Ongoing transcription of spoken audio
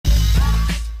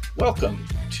Welcome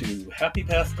to Happy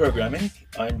Path Programming.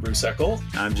 I'm Bruce Eckel.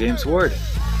 I'm James Ward.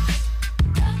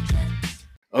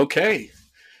 Okay,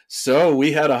 so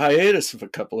we had a hiatus of a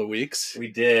couple of weeks. We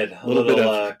did. A little bit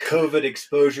of COVID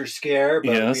exposure scare,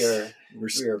 but yes,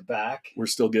 we are back. We're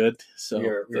still good. So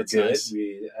we're that's good. Nice.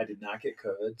 I did not get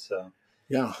COVID, so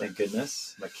yeah, thank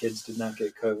goodness. My kids did not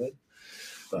get COVID.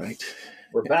 But right.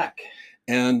 We're back.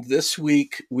 And this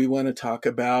week we want to talk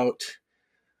about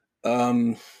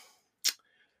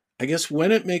I guess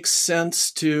when it makes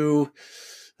sense to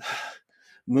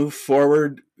move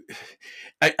forward.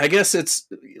 I guess it's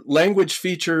language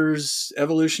features,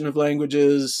 evolution of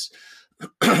languages.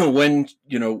 when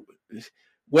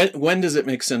does it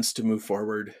make sense to move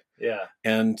forward? Yeah.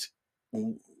 And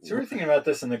so we're thinking about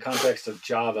this in the context of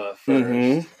Java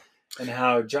first, and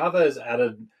how Java has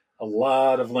added a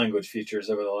lot of language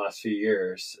features over the last few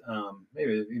years,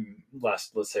 maybe even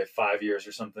last, let's say 5 years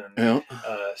or something,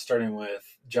 starting with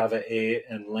Java 8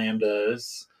 and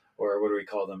Lambdas, or what do we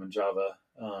call them in Java?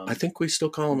 I think we still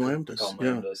call them Lambdas.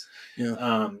 Lambdas.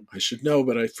 Yeah. I should know,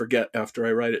 but I forget after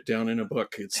I write it down in a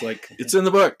book. It's like, it's in the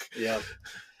book. Yeah.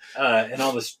 And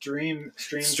all the stream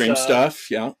stuff.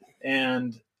 Yeah.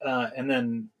 And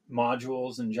then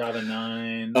modules in Java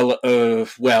 9.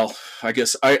 Well, I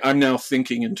guess I'm now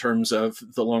thinking in terms of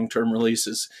the long-term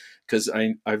releases, because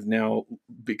I've now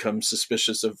become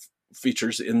suspicious of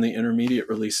features in the intermediate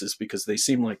releases because they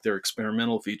seem like they're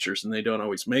experimental features and they don't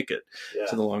always make it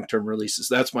to the long-term releases.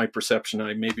 That's my perception.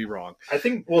 I may be wrong. I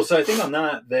think on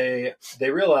that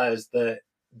they realized that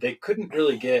they couldn't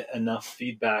really get enough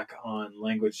feedback on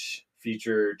language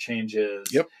feature changes.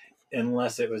 Yep.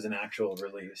 Unless it was an actual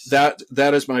release.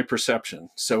 That is my perception.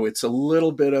 So it's a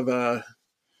little bit of a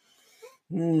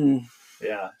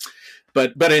yeah.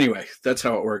 But anyway, that's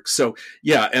how it works. So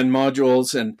yeah, and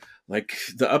modules, and like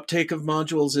the uptake of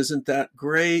modules isn't that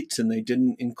great, and they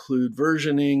didn't include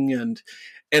versioning,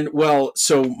 and well,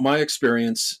 so my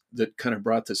experience that kind of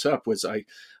brought this up was I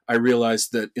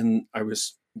realized that I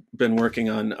was been working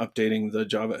on updating the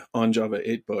Java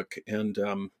 8 book, and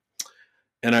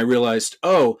I realized,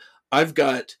 I've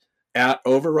got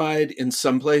 @override in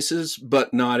some places,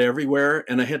 but not everywhere.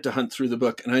 And I had to hunt through the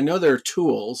book. And I know there are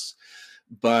tools,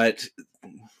 but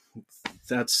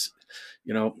that's,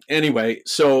 anyway.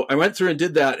 So I went through and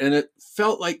did that, and it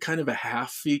felt like kind of a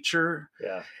half feature.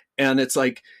 Yeah. And it's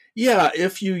like, yeah,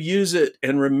 if you use it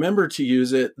and remember to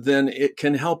use it, then it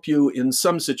can help you in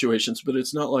some situations, but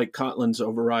it's not like Kotlin's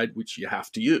override, which you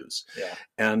have to use. Yeah.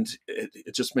 And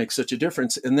it just makes such a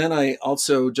difference. And then I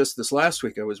also, just this last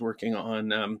week, I was working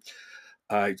on,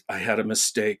 I had a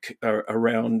mistake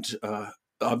around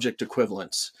object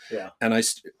equivalence. Yeah. And I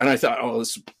thought,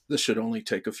 this should only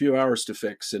take a few hours to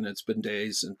fix. And it's been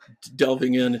days, and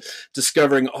delving in,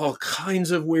 discovering all kinds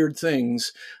of weird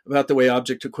things about the way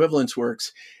object equivalence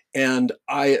works. And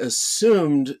I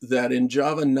assumed that in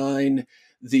Java 9,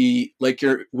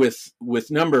 you're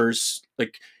with numbers,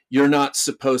 like you're not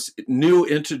supposed, new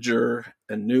integer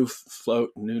and new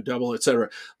float, new double, etc.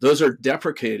 Those are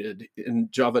deprecated in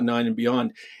Java 9 and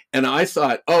beyond. And I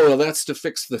thought, that's to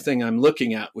fix the thing I'm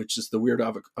looking at, which is the weird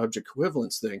object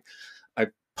equivalence thing. I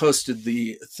posted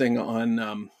the thing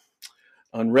on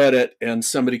Reddit, and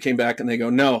somebody came back and they go,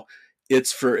 no,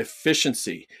 it's for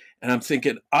efficiency. And I'm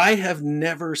thinking, I have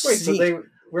never seen... So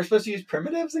we're supposed to use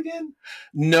primitives again?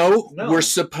 No, we're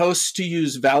supposed to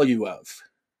use value of.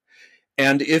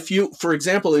 And if you, for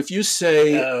example, if you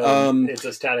say... it's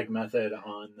a static method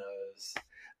on those.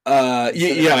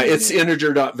 It's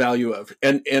integer.value of.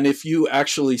 And if you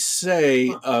actually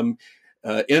say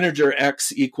integer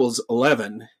x equals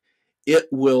 11, it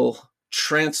will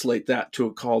translate that to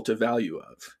a call to value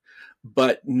of.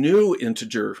 But new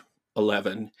integer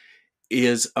 11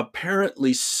 is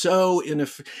apparently so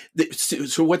inefficient.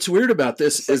 So what's weird about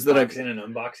this is that I've seen an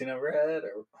unboxing overhead,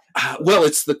 or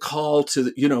it's the call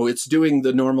to it's doing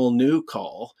the normal new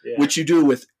call, which you do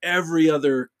with every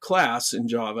other class in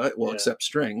Java, except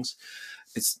strings.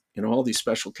 It's all these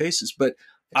special cases, but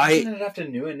doesn't it have to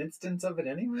new an instance of it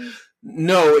anyway?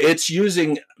 No, it's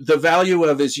using the value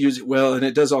of and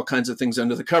it does all kinds of things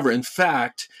under the cover. In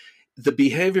fact, the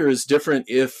behavior is different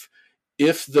if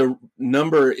the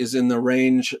number is in the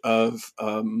range of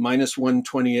minus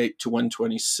 128 to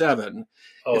 127.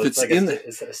 If it's like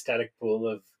it's a static pool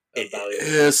of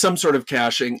values. Some sort of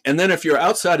caching. And then if you're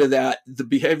outside of that, the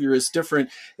behavior is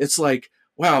different. It's like,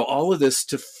 wow, all of this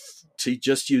to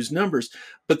just use numbers.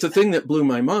 But the thing that blew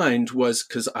my mind was,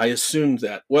 because I assumed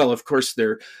that, of course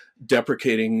they're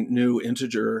deprecating new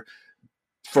integer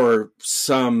for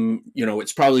some,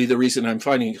 it's probably the reason I'm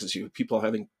finding, because you have people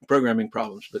having programming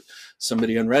problems, but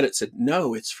somebody on Reddit said,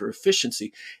 no, it's for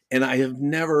efficiency. And I have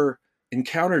never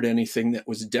encountered anything that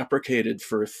was deprecated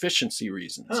for efficiency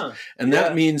reasons. And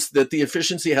that means that the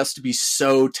efficiency has to be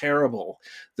so terrible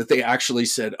that they actually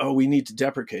said, oh, we need to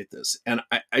deprecate this. And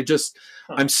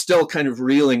I'm still kind of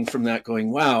reeling from that,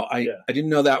 going, wow, I didn't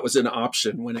know that was an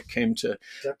option when it came to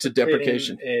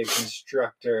deprecation. A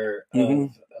constructor of a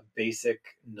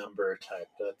basic number type.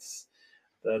 That's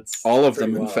all of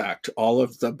them, in fact, all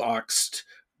of the boxed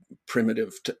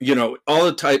primitive, all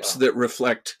the types that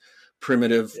reflect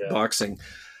primitive boxing.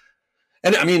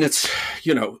 And I mean, it's,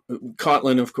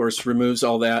 Kotlin, of course, removes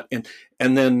all that.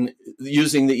 And then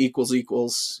using the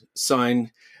equals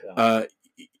sign,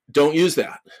 don't use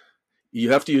that.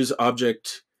 You have to use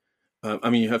object.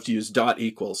 You have to use dot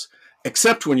equals,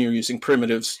 except when you're using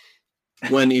primitives,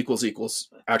 when equals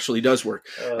actually does work.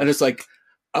 And it's like,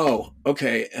 oh,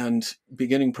 okay. And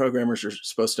beginning programmers are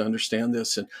supposed to understand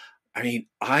this. And I mean,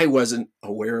 I wasn't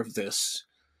aware of this.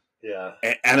 Yeah.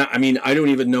 And I mean, I don't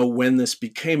even know when this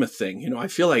became a thing. I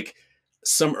feel like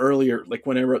some earlier, like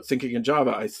when I wrote Thinking in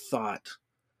Java, I thought,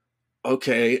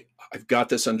 okay, I've got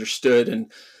this understood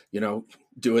and,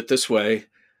 do it this way.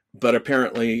 But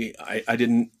apparently I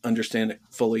didn't understand it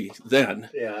fully then.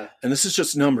 Yeah. And this is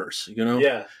just numbers,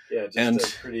 Yeah. Yeah.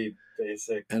 Just pretty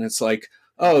basic. And it's like,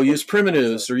 oh, use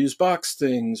primitives or use box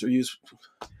things or use.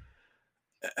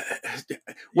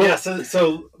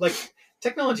 So like,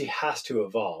 technology has to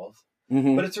evolve,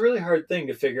 but it's a really hard thing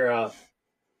to figure out.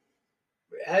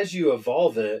 As you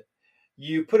evolve it,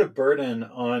 you put a burden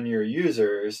on your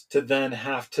users to then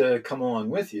have to come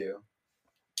along with you.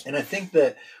 And I think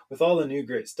that with all the new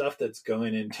great stuff that's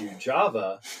going into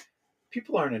Java,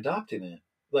 people aren't adopting it.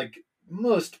 Like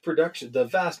the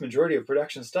vast majority of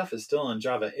production stuff is still on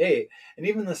Java 8. And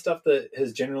even the stuff that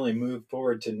has generally moved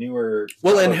forward to newer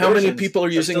Java and how many people are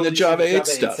using the Java 8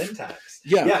 stuff? Syntax.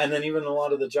 Yeah. Yeah, and then even a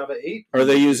lot of the Java 8. Are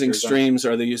they using streams?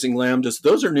 Are they using lambdas?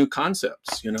 Those are new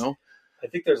concepts, I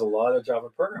think there's a lot of Java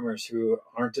programmers who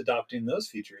aren't adopting those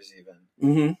features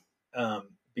even.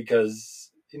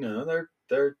 Because,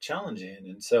 they're challenging.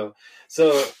 And so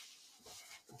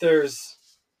there's,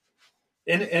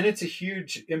 and it's a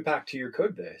huge impact to your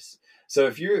code base. So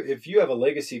if you have a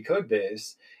legacy code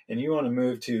base and you want to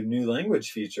move to new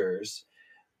language features,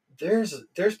 there's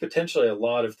potentially a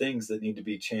lot of things that need to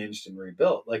be changed and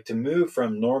rebuilt. Like to move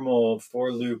from normal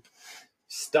for loop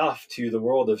stuff to the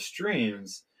world of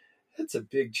streams, that's a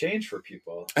big change for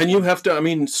people. And you have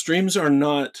to, streams are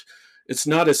not, it's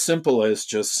not as simple as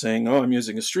just saying, oh, I'm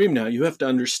using a stream now. You have to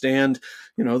understand,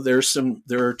 there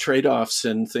are trade-offs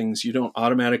and things. You don't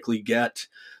automatically get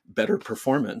better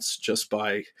performance just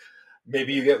by.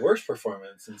 Maybe you get worse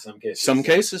performance in some cases. Some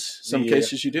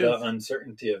cases you do. The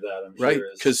uncertainty of that, I'm right?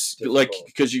 Sure,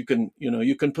 because you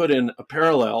can put in a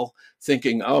parallel,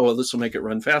 thinking, oh, well, this will make it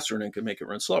run faster, and it can make it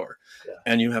run slower,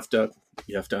 and you have to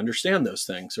understand those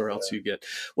things, or else you get.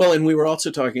 Well, and we were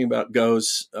also talking about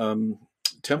Go's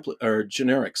template or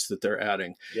generics that they're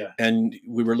adding, and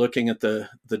we were looking at the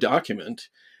document,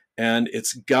 and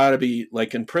it's got to be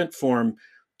like in print form.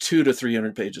 200 to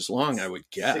 300 pages long, I would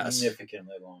guess.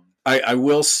 Significantly long. I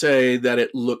will say that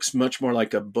it looks much more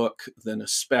like a book than a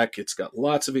spec. It's got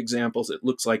lots of examples. It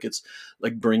looks like it's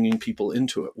like bringing people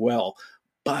into it well.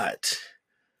 But,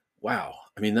 wow.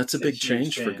 That's a big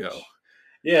change for Go.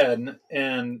 Yeah,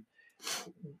 and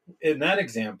in that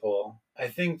example, I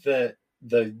think that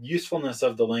the usefulness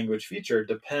of the language feature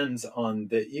depends on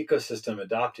the ecosystem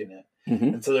adopting it.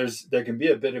 And so there can be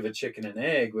a bit of a chicken and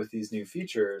egg with these new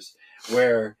features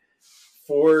where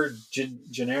for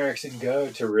generics in Go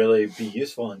to really be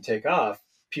useful and take off,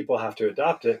 people have to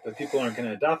adopt it, but people aren't going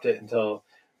to adopt it until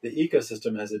the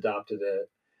ecosystem has adopted it.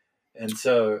 And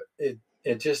so it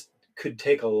just could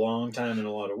take a long time and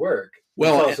a lot of work.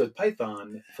 Well, also with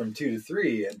Python from 2 to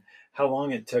 3 and how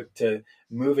long it took to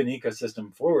move an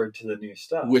ecosystem forward to the new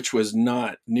stuff. Which was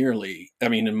not nearly,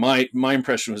 in my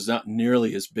impression was not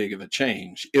nearly as big of a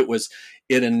change. It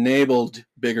enabled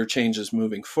bigger changes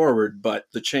moving forward, but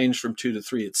the change from 2 to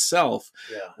 3 itself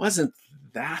wasn't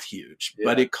that huge,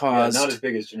 but it caused... not as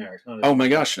big as generics. Oh my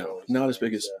gosh, no. Not as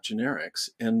big as generics.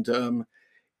 And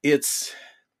it's...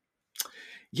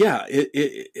 Yeah,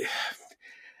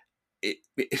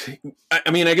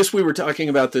 I guess we were talking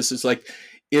about this as like,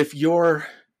 if you're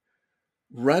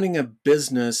running a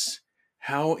business,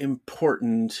 how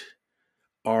important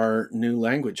are new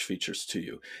language features to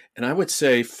you? And I would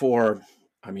say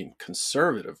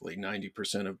conservatively,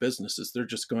 90% of businesses, they're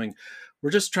just going, we're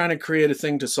just trying to create a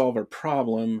thing to solve our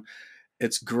problem.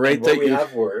 It's great and what that we you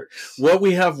have works. What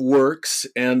we have works,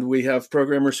 and we have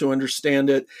programmers who understand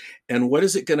it. And what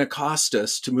is it going to cost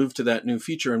us to move to that new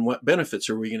feature, and what benefits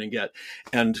are we going to get?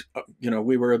 And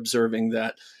we were observing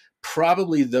that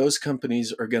probably those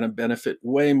companies are going to benefit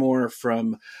way more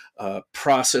from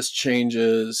process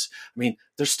changes. I mean,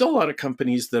 there's still a lot of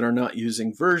companies that are not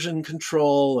using version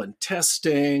control and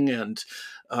testing, and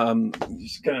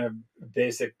just kind of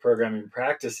basic programming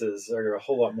practices are a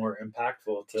whole lot more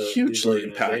impactful to hugely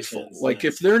impactful. Like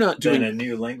if they're not doing a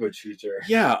new language feature.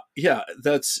 Yeah,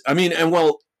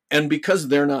 and because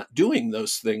they're not doing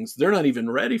those things, they're not even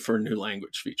ready for a new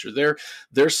language feature.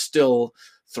 They're still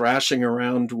thrashing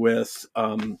around with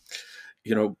null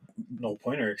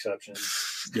pointer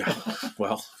exceptions. Yeah,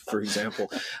 well, for example,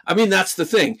 I mean, that's the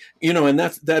thing, and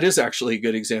that is actually a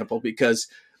good example, because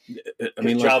I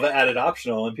mean, Java added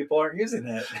optional and people aren't using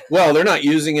it. Well, they're not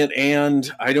using it, and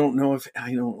I don't know if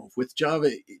with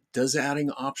Java, does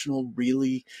adding optional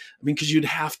really? I mean, because you'd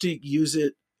have to use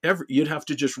it you'd have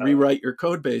to just rewrite your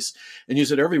code base and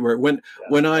use it everywhere. When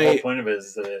the whole point of it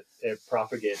is that it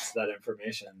propagates that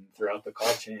information throughout the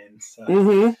call chain.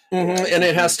 So, and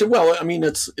it has to. Well, I mean,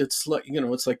 it's like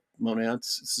it's like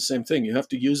monads. It's the same thing. You have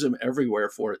to use them everywhere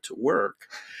for it to work,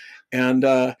 and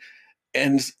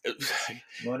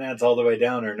monads all the way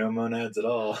down, or no monads at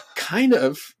all. Kind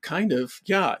of,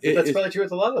 yeah. That's probably true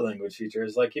with a lot of language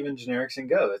features, like even generics in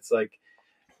Go. It's like,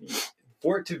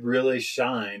 for it to really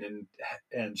shine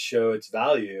and show its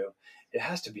value, it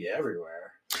has to be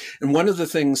everywhere. And one of the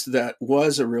things that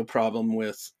was a real problem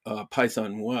with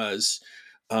Python was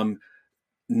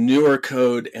newer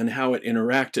code and how it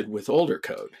interacted with older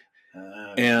code.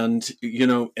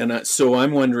 So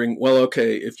I'm wondering, well,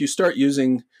 okay, if you start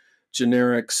using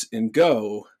generics in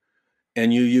Go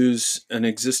and you use an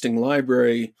existing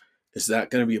library, is that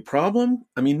going to be a problem?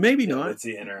 I mean, maybe not. It's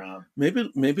the interop.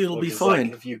 Maybe it'll be fine.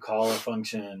 Like if you call a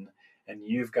function and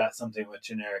you've got something with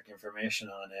generic information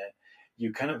on it,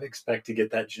 you kind of expect to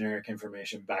get that generic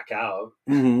information back out.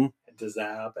 Mm-hmm. Does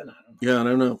that happen? I don't know. Yeah, I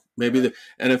don't know. Maybe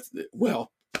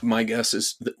my guess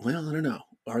is that, I don't know.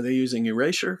 Are they using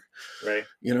erasure? Right.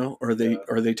 Are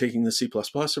they taking the C++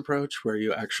 approach where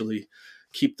you actually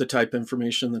keep the type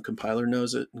information, the compiler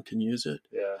knows it and can use it?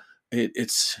 Yeah.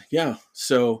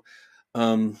 So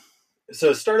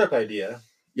a startup idea.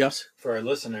 Yes. For our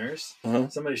listeners,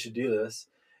 somebody should do this.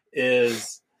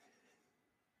 Is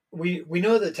we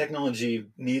know that technology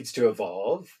needs to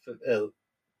evolve. At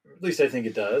least I think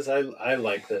it does. I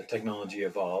like that technology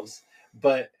evolves,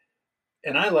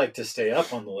 and I like to stay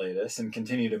up on the latest and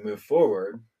continue to move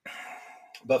forward.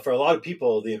 But for a lot of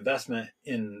people, the investment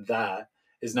in that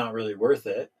is not really worth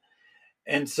it.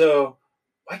 And so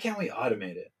why can't we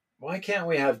automate it? Why can't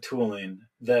we have tooling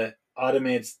that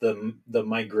automates the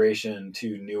migration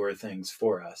to newer things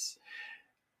for us?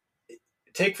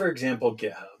 Take, for example,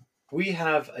 GitHub. We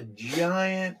have a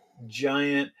giant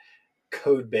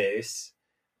code base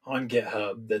on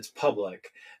GitHub that's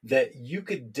public that you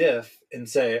could diff and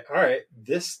say, all right,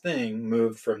 this thing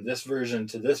moved from this version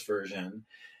to this version.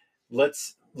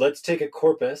 Let's take a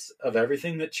corpus of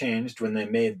everything that changed when they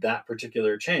made that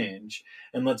particular change,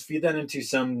 and let's feed that into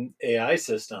some AI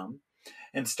system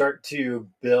and start to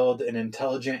build an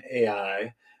intelligent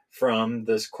AI from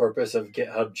this corpus of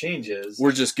GitHub changes.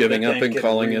 We're just giving up and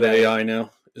calling it AI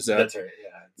now. Is that? That's right. Yeah.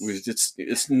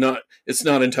 It's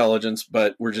not intelligence,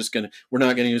 but we're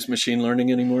not gonna use machine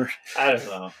learning anymore. I don't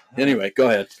know. Anyway, go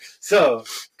ahead. So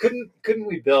couldn't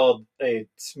we build a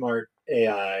smart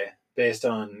AI based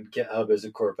on GitHub as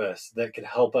a corpus that could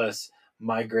help us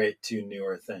migrate to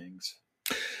newer things?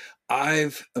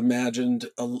 I've imagined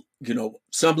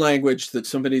some language that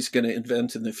somebody's going to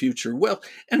invent in the future. Well,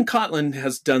 and Kotlin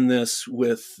has done this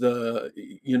with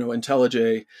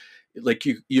IntelliJ. Like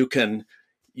you can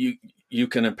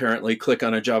apparently click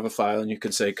on a Java file and you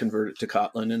can say convert it to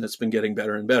Kotlin, and it's been getting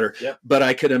better and better. Yep. But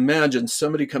I could imagine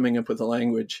somebody coming up with a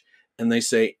language and they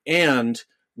say, and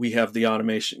we have the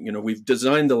automation. We've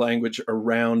designed the language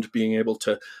around being able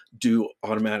to do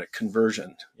automatic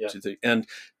conversion. Yep. And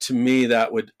to me,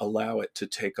 that would allow it to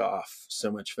take off so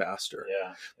much faster.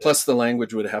 Yeah. Plus, the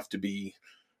language would have to be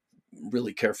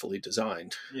really carefully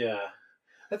designed. Yeah.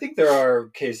 I think there are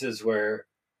cases where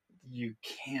you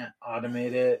can't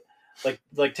automate it.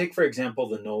 Like take, for example,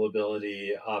 the nullability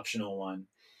optional one.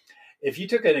 If you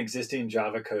took an existing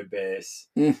Java code base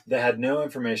that had no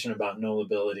information about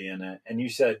nullability in it, and you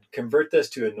said, convert this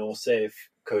to a null safe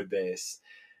code base,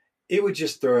 it would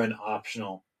just throw an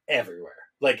optional everywhere.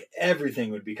 Like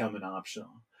everything would become an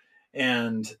optional.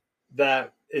 And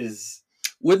that is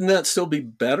Wouldn't that still be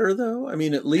better though? I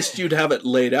mean, at least you'd have it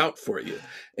laid out for you,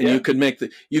 and Yeah.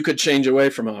 you could change away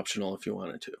from optional if you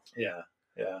wanted to. Yeah.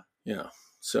 Yeah. Yeah.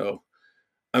 So,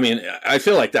 I mean, I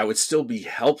feel like that would still be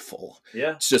helpful.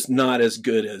 Yeah. It's just not as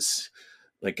good as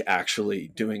like actually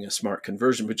doing a smart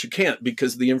conversion, but you can't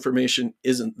because the information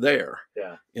isn't there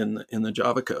Yeah. in the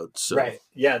Java code. So. Right.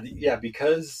 Yeah. Yeah.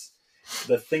 Because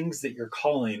the things that you're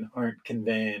calling aren't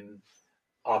conveying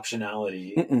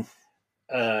optionality,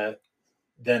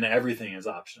 then everything is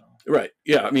optional. Right.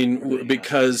 Yeah. I mean, Everything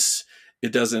because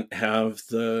it doesn't have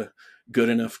the good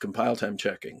enough compile time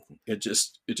checking. It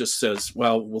just says,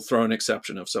 well, we'll throw an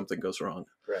exception if something goes wrong.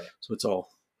 Right. So it's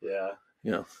all. Yeah.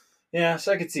 Yeah. Yeah.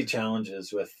 So I could see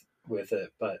challenges with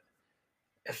it, but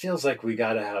it feels like we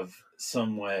got to have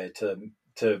some way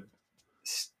to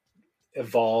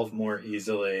evolve more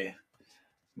easily,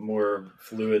 more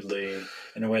fluidly,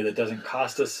 in a way that doesn't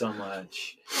cost us so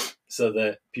much, so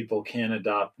that people can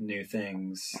adopt new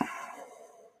things.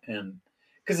 And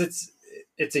because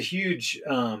it's a huge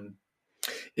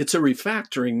it's a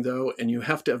refactoring though, and you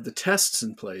have to have the tests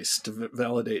in place to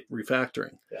validate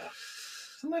refactoring. Yeah.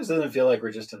 Sometimes it doesn't feel like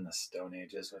we're just in the Stone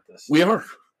Ages with this. We are.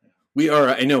 We are.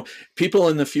 I know people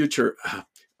in the future.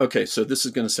 Okay, so this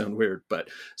is going to sound weird, but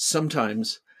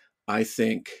sometimes I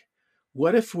think,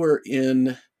 what if we're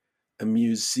in a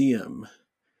museum?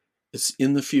 It's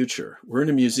in the future. We're in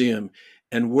a museum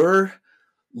and we're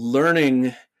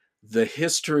learning the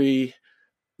history,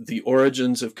 the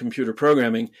origins of computer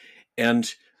programming.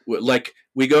 And like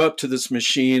we go up to this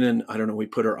machine and I don't know, we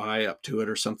put our eye up to it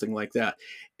or something like that.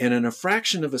 And in a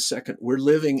fraction of a second, we're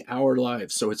living our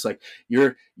lives. So it's like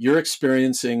you're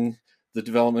experiencing the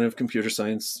development of computer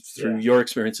science through your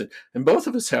experience. And both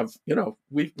of us have,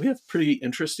 we have pretty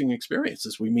interesting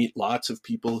experiences. We meet lots of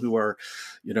people who are,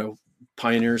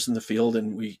 pioneers in the field,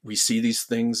 and we see these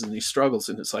things and these struggles.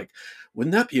 And it's like,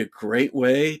 wouldn't that be a great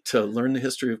way to learn the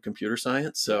history of computer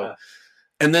science? So,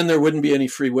 and then there wouldn't be any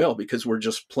free will because we're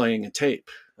just playing a tape.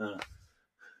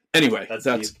 Anyway,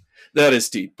 that is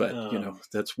deep, but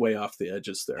that's way off the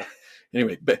edges there.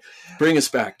 Anyway, but bring us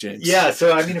back, James. Yeah.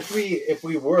 So, I mean, if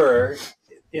we were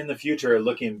in the future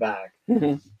looking back,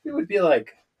 it would be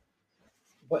like,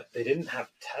 what? They didn't have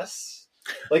tests?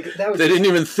 Like that. They didn't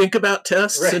even think about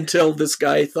tests until this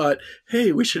guy thought,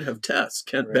 "Hey, we should have tests."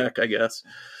 Kent Beck, I guess.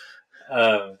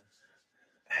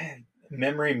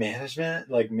 Memory management,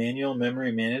 like manual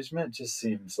memory management, just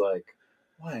seems like,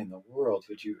 why in the world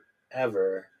would you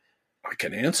ever? I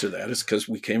can answer that. It's because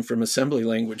we came from assembly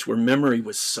language where memory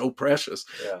was so precious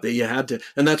that you had to,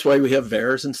 and that's why we have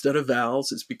vars instead of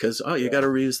vals. It's because you got to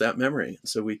reuse that memory. And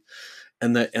so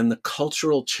and the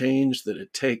cultural change that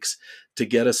it takes to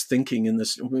get us thinking in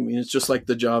this. I mean, it's just like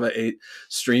the Java 8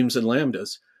 streams and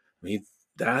lambdas. I mean,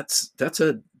 that's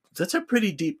a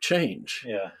pretty deep change.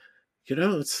 Yeah.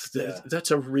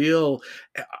 That's a real.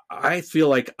 I feel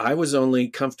like I was only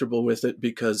comfortable with it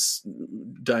because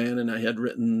Diane and I had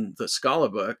written the Scala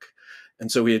book,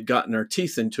 and so we had gotten our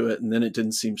teeth into it, and then it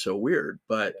didn't seem so weird.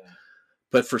 But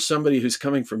for somebody who's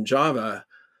coming from Java,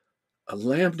 a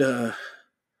lambda,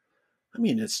 I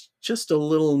mean, it's just a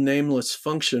little nameless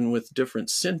function with different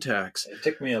syntax. It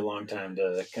took me a long time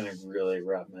to kind of really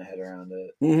wrap my head around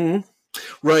it. Mm-hmm.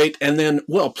 Right. And then,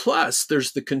 plus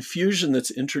there's the confusion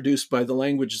that's introduced by the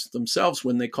languages themselves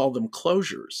when they call them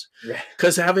closures.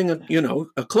 Because having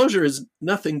a closure is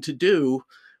nothing to do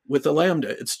with a lambda.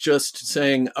 It's just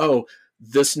saying,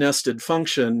 this nested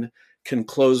function can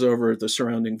close over the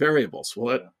surrounding variables.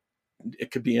 Well,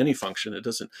 it could be any function. It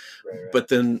doesn't. Right. But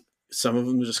then some of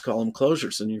them just call them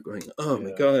closures, and you're going,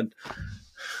 my God.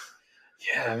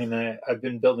 Yeah. I mean, I've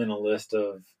been building a list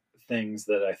of things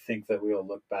that I think that we'll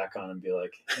look back on and be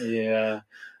like, yeah,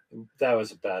 that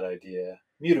was a bad idea.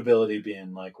 Mutability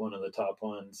being like one of the top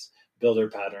ones. Builder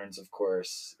patterns, of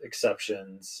course.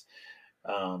 Exceptions.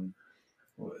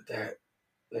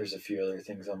 There's a few other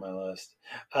things on my list.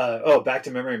 Back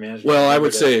to memory management. Well, I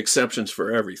would say exceptions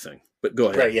for everything, but go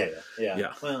ahead. Right.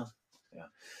 Yeah. Well, yeah.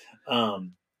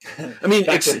 I mean,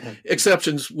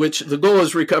 exceptions, which the goal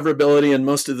is recoverability, and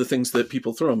most of the things that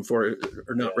people throw them for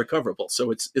are not recoverable.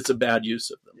 So it's a bad use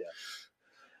of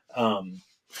them.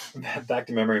 Yeah. Back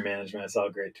to memory management. I saw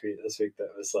a great tweet this week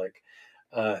that was like,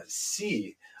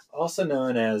 C, also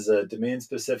known as a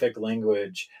domain-specific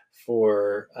language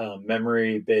for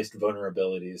memory-based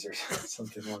vulnerabilities or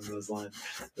something along those lines.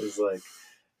 It was like,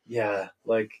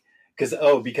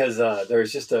 because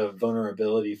there's just a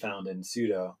vulnerability found in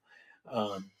sudo.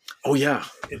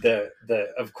 The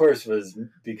of course was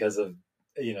because of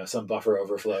some buffer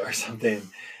overflow or something,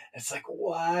 It's like,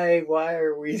 why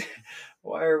are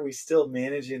we still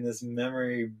managing this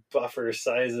memory buffer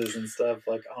sizes and stuff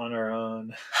like on our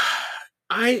own?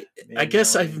 I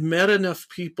guess I've met enough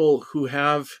people who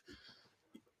have,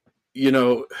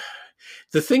 the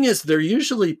thing is, they're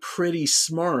usually pretty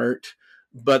smart,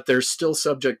 but they're still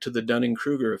subject to the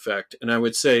Dunning-Kruger effect. And I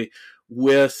would say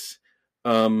with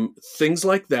things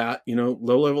like that,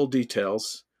 low-level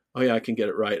details, oh yeah, I can get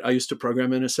it right. I used to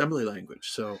program in assembly language,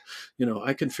 so,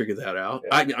 I can figure that out.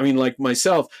 Yeah. I mean, like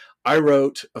myself, I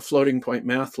wrote a floating point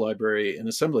math library in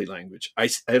assembly language. I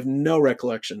have no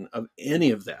recollection of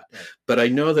any of that, but I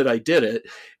know that I did it.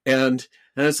 And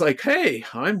it's like, hey,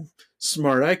 I'm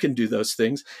smart. I can do those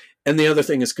things. And the other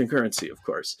thing is concurrency, of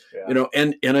course. Yeah.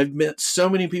 And I've met so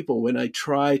many people when I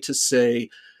try to say,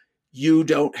 you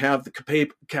don't have the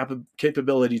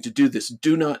capability to do this.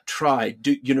 Do not try.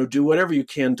 Do whatever you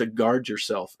can to guard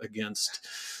yourself against.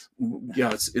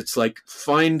 Yeah, it's like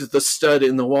find the stud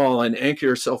in the wall and anchor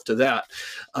yourself to that.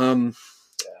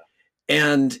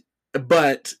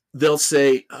 But they'll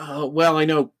say, well, I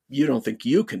know you don't think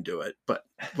you can do it, but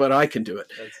I can do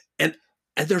it. And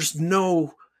there's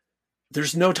no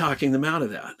talking them out of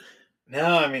that.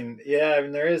 No, I mean,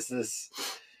 there is this,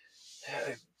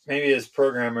 maybe as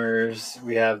programmers,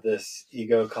 we have this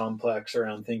ego complex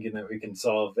around thinking that we can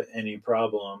solve any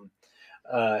problem.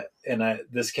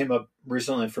 This came up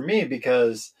recently for me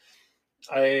because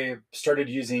I started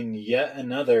using yet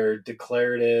another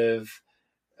declarative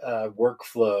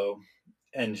workflow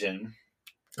engine.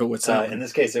 Oh, what's that? In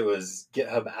this case, it was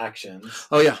GitHub Actions.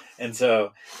 Oh yeah, and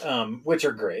so which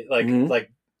are great, but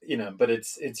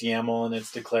it's YAML and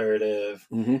it's declarative,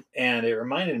 and it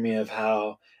reminded me of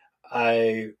how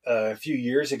I a few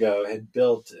years ago had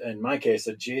built, in my case,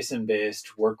 a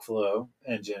JSON-based workflow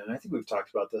engine. And I think we've talked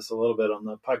about this a little bit on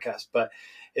the podcast, but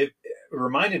it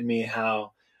reminded me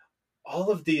how all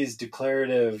of these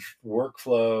declarative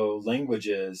workflow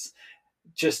languages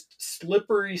just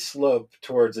slippery slope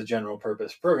towards a general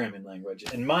purpose programming language.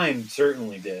 And mine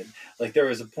certainly did. Like there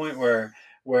was a point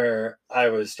where I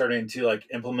was starting to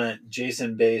implement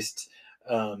JSON-based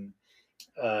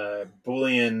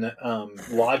Boolean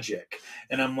logic,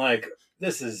 and I'm like,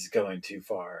 this is going too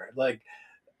far. Like,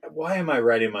 why am I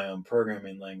writing my own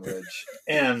programming language?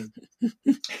 And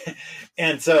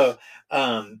so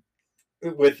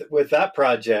with that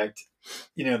project,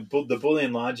 the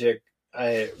Boolean logic,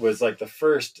 I was like the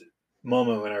first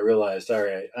moment when I realized, all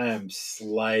right, I am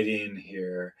sliding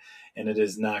here, and it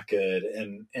is not good.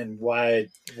 And why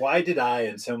did I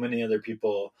and so many other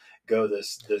people go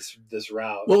this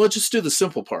route? Well, let's just do the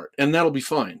simple part, and that'll be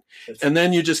fine. And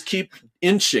then you just keep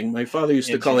inching. My father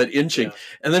used to call it inching. Yeah.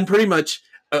 And then pretty much,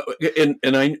 and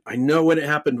I know when it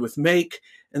happened with Make,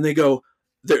 and they go,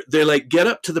 they're like, get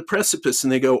up to the precipice,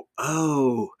 and they go,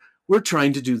 oh, we're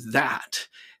trying to do that.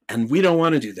 And we don't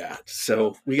want to do that.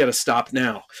 So we got to stop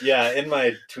now. Yeah. In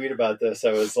my tweet about this,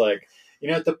 I was like,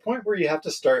 at the point where you have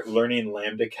to start learning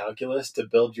Lambda calculus to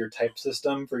build your type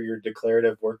system for your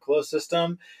declarative workflow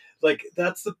system,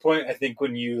 that's the point, I think,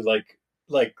 when you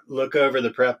look over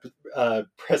the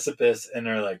precipice and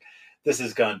are like, this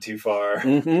has gone too far.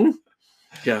 Mm-hmm.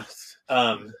 Yeah.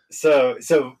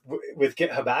 So with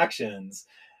GitHub Actions,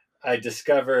 I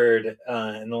discovered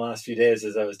in the last few days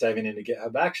as I was diving into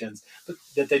GitHub Actions,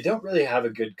 that they don't really have a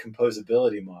good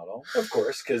composability model, of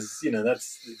course, because we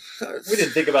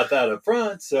didn't think about that up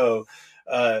front. So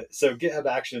GitHub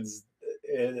Actions,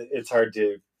 it's hard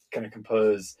to kind of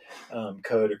compose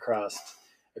code across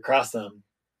them.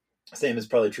 Same is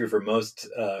probably true for most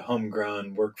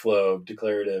homegrown workflow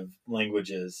declarative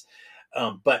languages,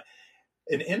 but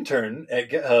an intern at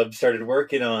GitHub started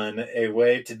working on a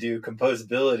way to do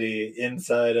composability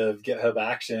inside of GitHub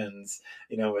Actions,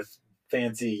 with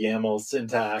fancy YAML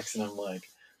syntax. And I'm like,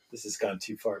 this has gone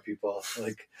too far, people.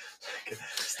 Like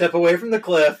step away from the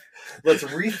cliff. Let's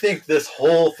rethink this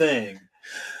whole thing.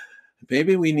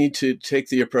 Maybe we need to take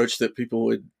the approach that people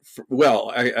would,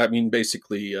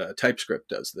 basically TypeScript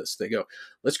does this. They go,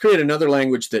 let's create another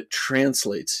language that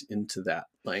translates into that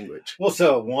language. Well,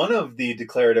 so one of the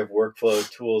declarative workflow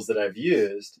tools that I've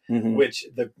used, which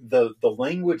the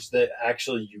language that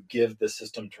actually you give the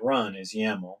system to run is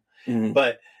YAML,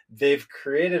 but they've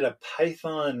created a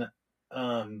Python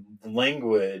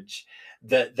language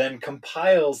that then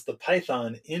compiles the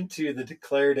Python into the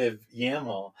declarative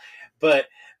YAML. But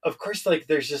of course,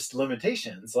 there's just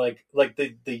limitations. Like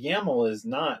the YAML is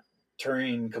not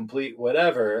Turing complete,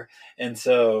 whatever, and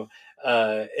so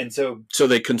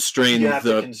they constrain you have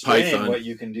the to constrain Python, what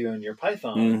you can do in your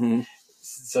Python.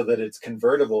 so that it's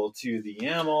convertible to the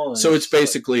YAML. And so it's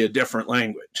basically a different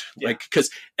language, Yeah. like, because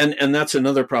and that's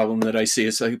another problem that I see.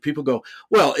 It's like people go,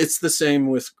 well, it's the same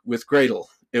with Gradle.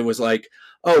 It was like,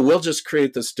 oh, we'll just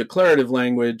create this declarative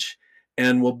language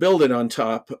and we'll build it on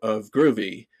top of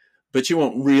Groovy, but you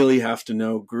won't really have to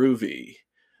know Groovy.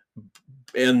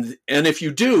 And if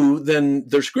you do, then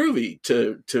there's Groovy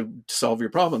to solve your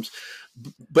problems.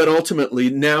 But ultimately,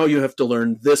 now you have to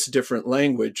learn this different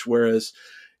language, whereas,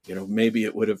 you know, maybe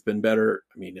it would have been better.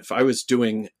 I mean, if I was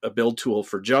doing a build tool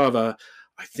for Java,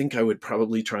 I think I would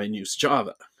probably try and use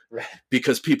Java. Right.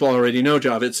 Because people already know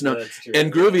Java. It's not,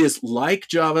 and Groovy is like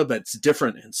Java, but it's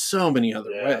different in so many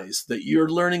other ways that you're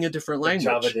learning a different language.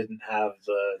 Java didn't have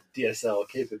the DSL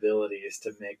capabilities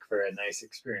to make for a nice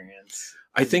experience.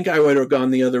 I think I would have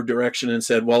gone the other direction and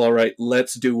said, well, all right,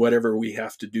 let's do whatever we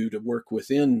have to do to work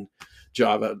within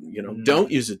Java. You know,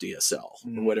 don't use a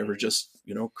DSL or whatever. Just,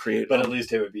 you know, create. But at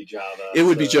least it would be Java. It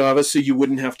would be Java, so you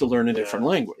wouldn't have to learn a different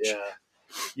language.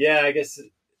 Yeah, I guess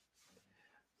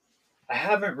I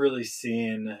haven't really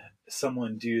seen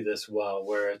someone do this well,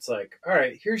 where it's like, all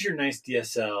right, here's your nice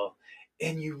DSL,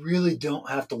 and you really don't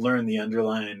have to learn the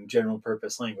underlying general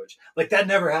purpose language. Like, that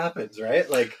never happens, right?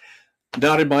 Like,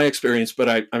 not in my experience,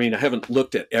 but I mean, I haven't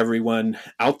looked at everyone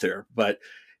out there, but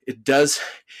it does,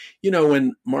 you know,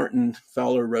 when Martin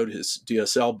Fowler wrote his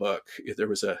DSL book,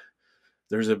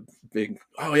 there's a big,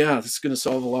 oh yeah, this is going to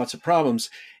solve lots of problems.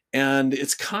 And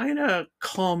it's kind of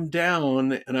calmed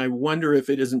down. And I wonder if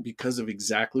it isn't because of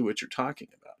exactly what you're talking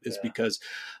about. It's because,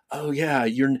 oh yeah,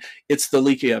 it's the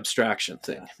leaky abstraction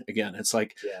thing. Again, it's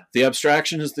like the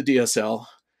abstraction is the DSL.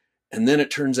 And then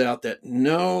it turns out that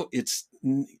no, it's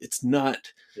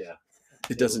not. Yeah.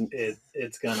 It doesn't.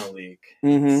 It's going to leak.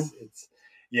 Mm-hmm.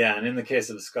 Yeah. And in the case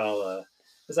of Scala,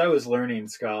 as I was learning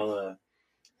Scala,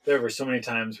 there were so many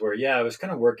times where, I was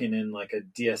kind of working in like a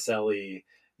DSL-y,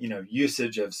 you know,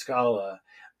 usage of Scala,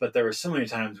 but there were so many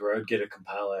times where I would get a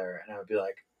compiler and I would be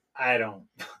like,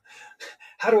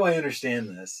 how do I understand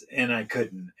this? And I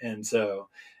couldn't. And so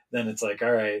then it's like,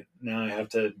 all right, now I have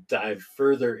to dive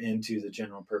further into the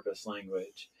general purpose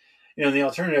language. You know, the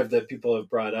alternative that people have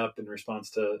brought up in response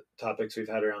to topics we've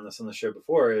had around this on the show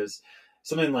before is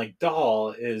something like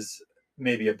DAL is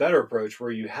maybe a better approach, where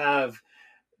you have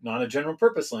not a general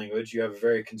purpose language, you have a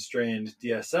very constrained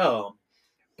DSL,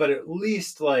 but at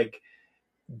least like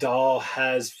DAL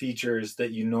has features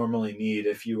that you normally need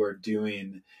if you are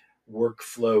doing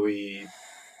workflowy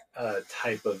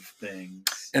type of things.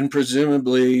 And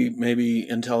presumably maybe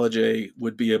IntelliJ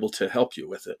would be able to help you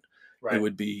with it. Right. It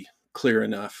would be clear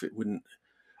enough. It wouldn't.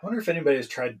 I wonder if anybody has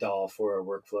tried DAL for a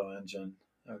workflow engine.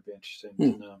 That would be interesting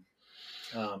to know.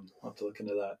 I'll have to look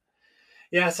into that.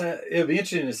 Yeah, so it would be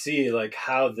interesting to see like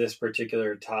how this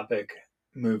particular topic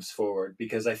moves forward,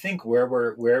 because I think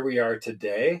where we are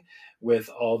today with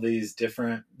all these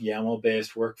different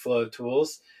YAML-based workflow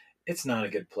tools, it's not a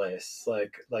good place.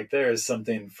 Like there is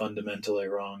something fundamentally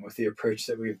wrong with the approach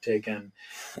that we've taken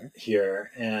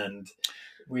here, and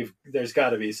there's got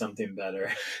to be something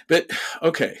better. But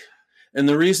okay, and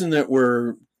the reason that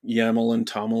we're YAML and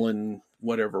TOML and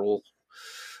whatever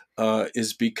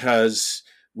is because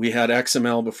we had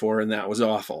XML before and that was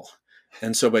awful.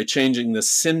 And so by changing the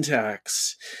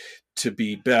syntax to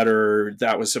be better,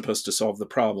 that was supposed to solve the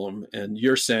problem. And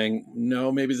you're saying,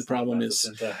 no, maybe the problem is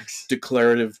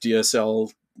declarative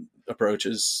DSL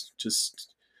approaches just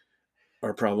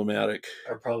are problematic.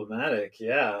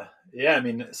 Yeah. Yeah, I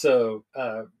mean, so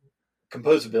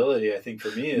composability, I think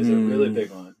for me is a really big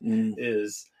one,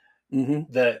 is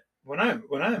that when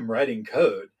I'm writing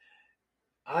code,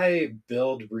 I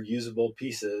build reusable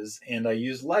pieces and I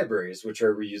use libraries, which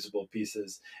are reusable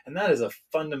pieces. And that is a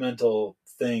fundamental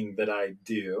thing that I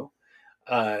do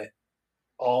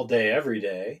all day, every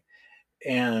day.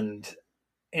 And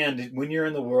when you're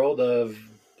in the world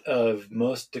of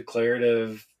most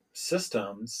declarative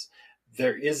systems,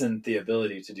 there isn't the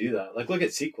ability to do that. Like, look at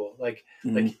SQL. Like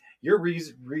your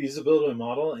reusability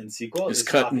model in SQL is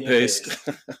cut and paste.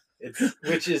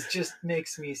 Which just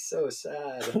makes me so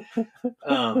sad.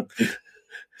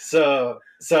 So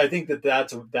I think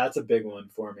that's a big one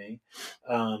for me.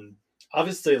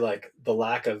 Obviously, like the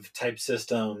lack of type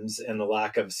systems and the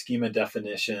lack of schema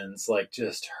definitions, like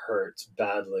just hurts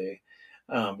badly.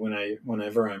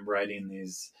 Whenever I'm writing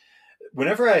these,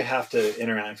 whenever I have to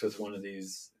interact with one of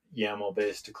these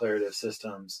YAML-based declarative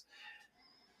systems,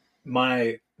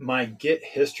 my Git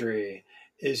history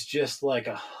is just like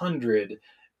 100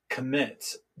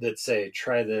 commits that say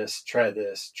try this, try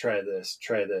this, try this,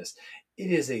 try this. It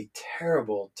is a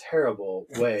terrible, terrible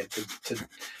way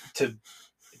to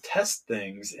test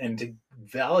things and to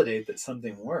validate that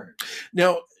something works.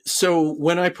 Now, so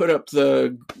when I put up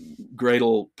the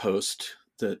Gradle post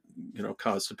that,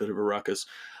 caused a bit of a ruckus,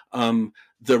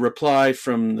 the reply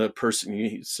from the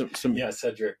person,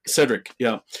 Cedric,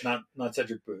 yeah. Not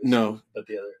Cedric Booth. No. But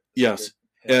the other. Yes.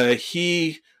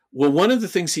 One of the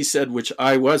things he said, which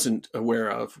I wasn't aware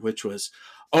of, which was,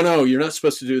 oh no, you're not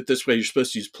supposed to do it this way. You're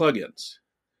supposed to use plugins.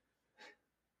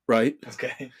 Right?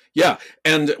 Okay. Yeah.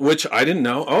 And which I didn't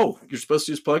know. Oh, you're supposed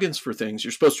to use plugins for things.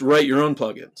 You're supposed to write your own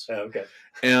plugins. Oh, okay.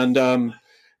 And,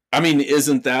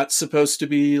 isn't that supposed to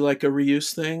be like a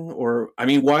reuse thing? Or,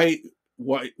 why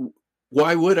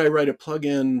would I write a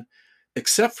plugin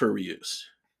except for reuse?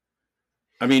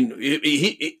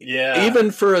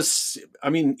 Even for us,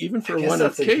 even for one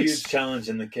of the case. A huge challenge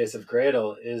in the case of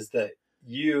Gradle is that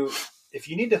if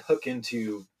you need to hook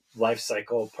into life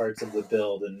cycle parts of the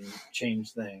build and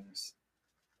change things,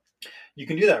 you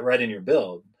can do that right in your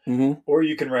build, or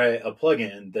you can write a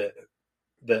plugin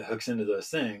that hooks into those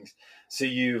things. So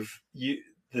the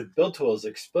build tool has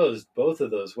exposed both of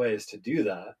those ways to do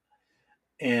that.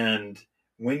 And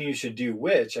when you should do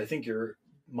which, I think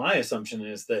my assumption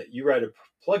is that you write a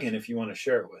plugin if you want to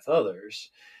share it with others.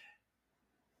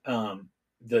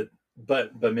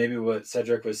 But maybe what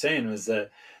Cedric was saying was that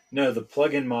no, the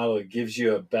plugin model gives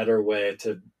you a better way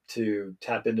to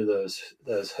tap into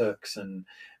those hooks and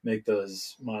make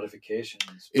those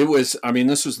modifications. It was,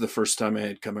 this was the first time I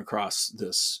had come across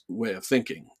this way of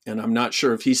thinking. And I'm not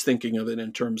sure if he's thinking of it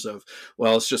in terms of,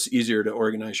 well, it's just easier to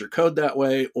organize your code that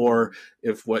way, or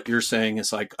if what you're saying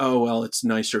is like, oh, well, it's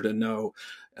nicer to know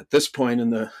at this point in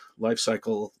the life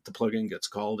cycle, the plugin gets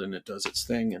called and it does its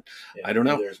thing. And I don't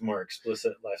know. There's more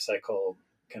explicit life cycle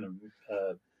kind of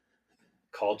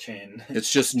call chain.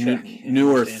 It's just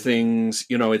newer things.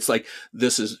 It's like,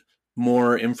 this is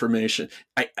more information.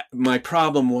 My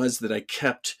problem was that I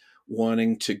kept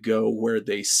wanting to go where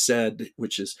they said,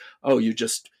 which is, oh,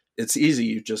 it's easy.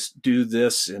 You just do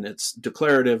this and it's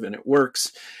declarative and it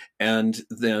works. And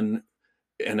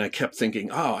I kept thinking,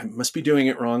 oh, I must be doing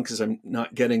it wrong because I'm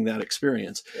not getting that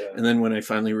experience. Yeah. And then when I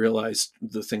finally realized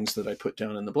the things that I put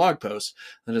down in the blog post,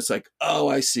 then it's like, oh,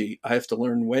 I see. I have to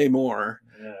learn way more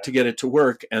to get it to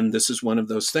work. And this is one of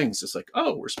those things. It's like,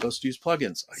 oh, we're supposed to use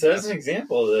plugins. So as an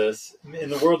example of this,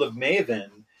 in the world of Maven,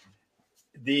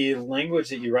 the language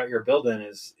that you write your build in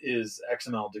is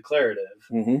XML declarative.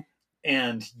 Mm-hmm.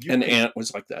 And Ant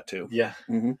was like that too. Yeah.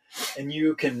 Mm-hmm. And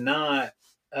you cannot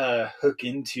hook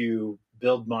into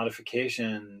build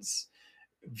modifications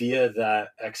via that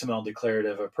XML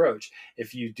declarative approach.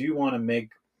 If you do want to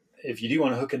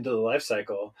hook into the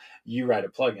lifecycle, you write a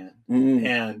plugin.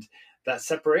 And that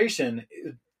separation,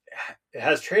 it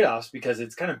has trade-offs because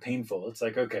it's kind of painful. It's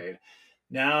like, okay,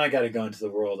 now I got to go into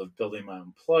the world of building my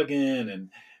own plugin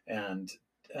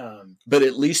but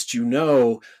at least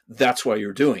that's why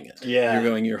you're doing it. Yeah.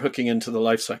 You're hooking into the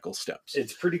lifecycle steps.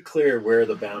 It's pretty clear where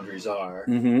the boundaries are.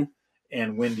 Mm-hmm.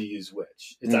 And when to use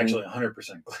which. It's actually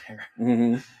 100% clear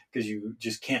because you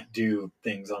just can't do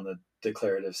things on the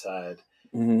declarative side.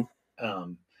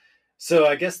 Mm-hmm. So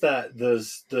I guess that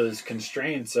those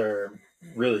constraints are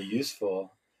really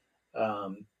useful,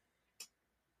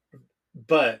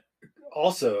 but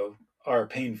also are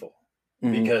painful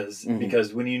because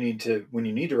when you need to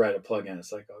write a plugin,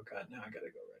 it's like, oh god, now I got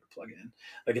to go write a plugin.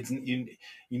 Like it's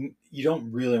you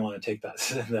don't really want to take that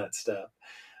step.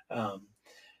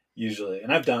 Usually,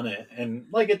 and I've done it, and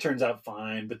like it turns out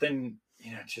fine, but then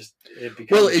it becomes.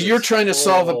 Well, you're trying to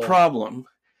solve a problem,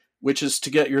 which is to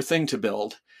get your thing to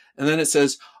build, and then it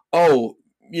says, "Oh,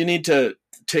 you need to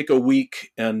take a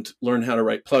week and learn how to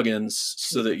write plugins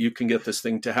so that you can get this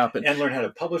thing to happen, and learn how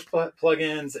to publish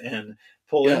plugins and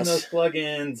pull in those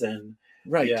plugins and."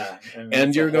 Right. Yeah.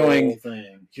 And you're going,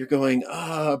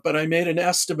 but I made an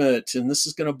estimate, and this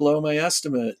is going to blow my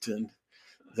estimate, and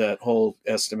that whole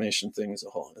estimation thing is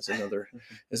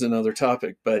another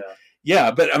topic. But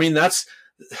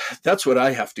that's what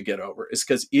I have to get over, is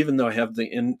because even though I have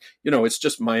it's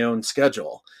just my own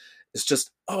schedule. It's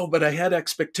just, but I had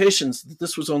expectations that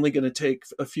this was only going to take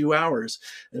a few hours,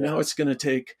 and now it's going to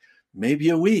take maybe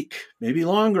a week, maybe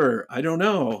longer. I don't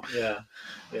know. Yeah.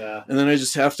 Yeah. And then I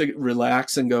just have to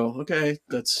relax and go, okay,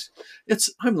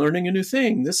 I'm learning a new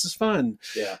thing. This is fun.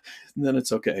 Yeah. And then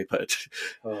it's okay. But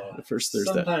first there's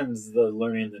sometimes the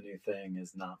learning the new thing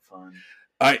is not fun.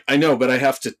 I know, but I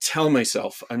have to tell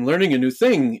myself I'm learning a new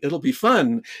thing. It'll be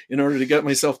fun in order to get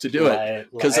myself to do it.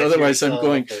 Because otherwise I'm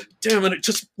going, damn it,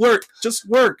 just work. It's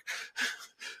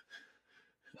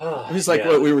like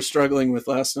what we were struggling with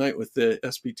last night with the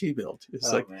SBT build. It's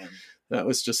that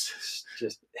was just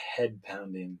head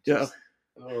pounding. Yeah.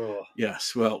 Oh.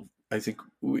 Yes. Well, I think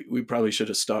we probably should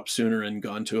have stopped sooner and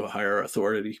gone to a higher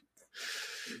authority.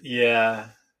 Yeah.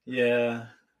 Yeah.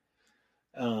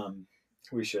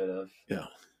 We should have. Yeah.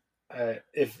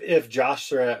 If Josh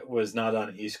Surratt was not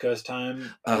on East Coast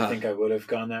time, I think I would have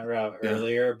gone that route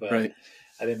earlier, but right.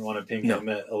 I didn't want to ping him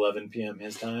at 11 p.m.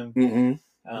 his time.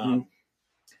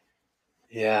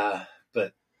 Yeah,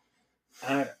 but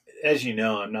as you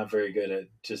know, I'm not very good at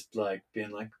just like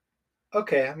being like,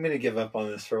 okay, I'm going to give up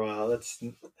on this for a while.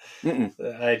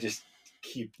 I just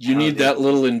keep. You need that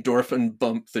little endorphin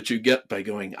bump that you get by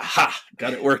going, aha,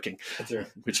 got it working. That's right.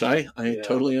 Which I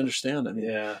totally understand. I mean,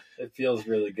 yeah, it feels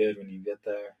really good when you get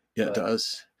there. Yeah, it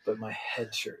does. But my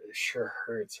head sure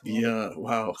hurts. Yeah,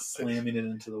 wow. Slamming it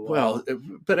into the wall. Well,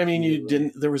 but I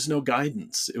mean, there was no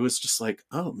guidance. It was just like,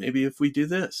 oh, maybe if we do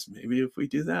this, maybe if we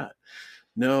do that.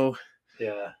 No.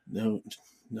 Yeah. No,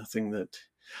 nothing that.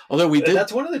 Although we did.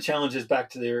 That's one of the challenges back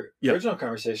to the original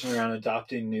conversation around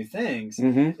adopting new things,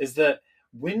 is that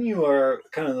when you are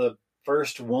kind of the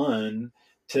first one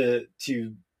to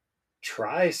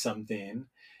try something,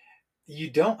 you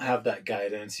don't have that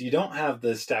guidance. You don't have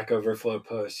the Stack Overflow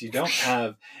posts. You don't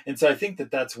have, and so I think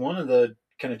that's one of the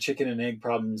kind of chicken and egg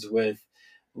problems with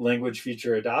language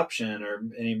feature adoption, or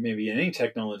maybe any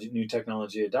new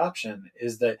technology adoption,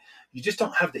 is that you just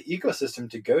don't have the ecosystem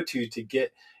to go to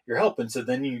get your help. And so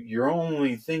then your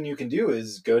only thing you can do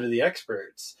is go to the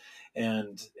experts,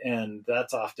 and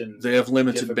that's often, they have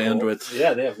limited difficult. Bandwidth.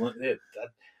 Yeah, they have that.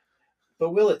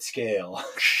 But will it scale?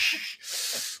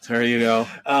 There you go.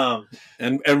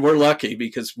 And we're lucky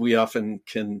because we often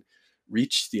can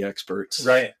reach the experts.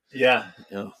 Right. Yeah.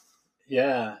 Yeah.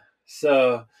 Yeah.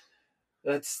 So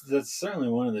that's certainly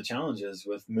one of the challenges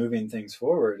with moving things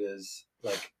forward, is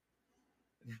like,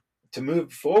 to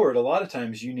move forward, a lot of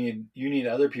times you need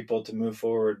other people to move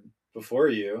forward before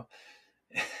you,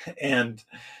 and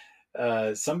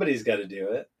somebody's got to do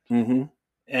it.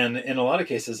 And in a lot of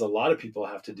cases, a lot of people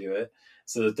have to do it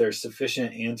so that there's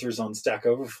sufficient answers on Stack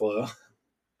Overflow.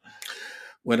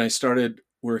 When I started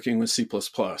working with C++,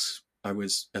 I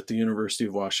was at the University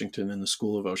of Washington in the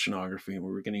School of Oceanography, and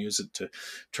we were going to use it to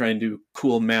try and do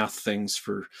cool math things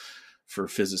for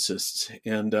physicists.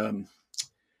 And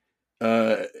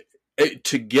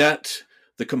to get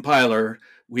the compiler,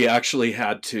 we actually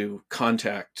had to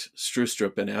contact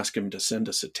Strustrup and ask him to send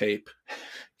us a tape,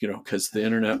 because the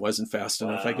internet wasn't fast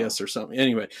enough, I guess, or something.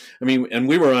 Anyway, I mean, and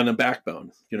we were on a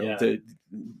backbone,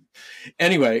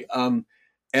 anyway.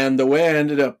 And the way I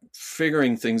ended up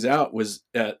figuring things out was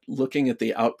at looking at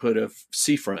the output of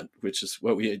CFront, which is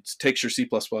what takes your C++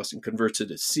 and converts it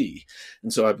to C.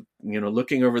 And so I'm,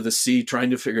 looking over the C,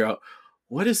 trying to figure out,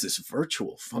 what is this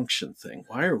virtual function thing?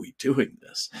 Why are we doing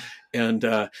this? And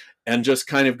just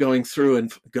kind of going through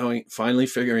and finally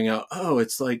figuring out, oh,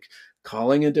 it's like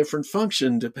calling a different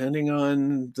function depending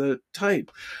on the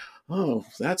type. Oh,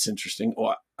 that's interesting.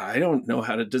 Well, I don't know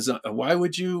how to design. Why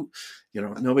would you,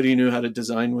 nobody knew how to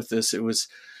design with this. It was,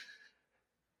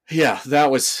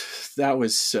 that was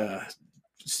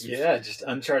just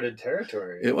uncharted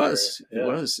territory. It was.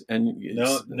 And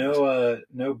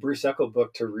no Bruce Eckel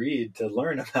book to read to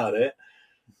learn about it.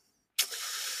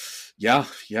 Yeah.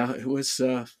 It was,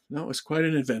 it was quite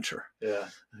an adventure. Yeah.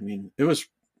 I mean, it was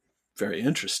very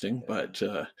interesting, but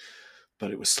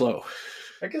it was slow.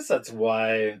 I guess that's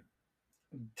why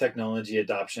technology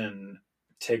adoption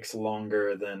takes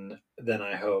longer than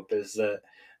I hope, is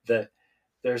that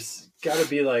there's got to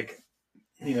be like,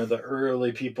 the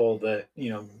early people that,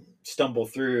 stumble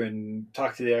through and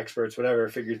talk to the experts, whatever,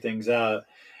 figure things out.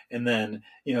 And then,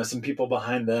 some people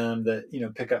behind them that,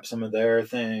 pick up some of their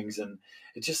things. And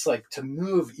it's just like, to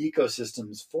move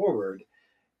ecosystems forward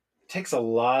takes a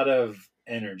lot of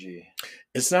energy.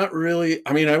 It's not really,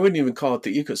 I mean, I wouldn't even call it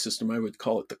the ecosystem. I would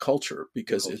call it the culture,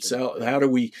 because it's how do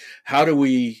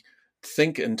we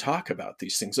think and talk about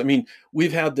these things? I mean,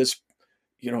 we've had this,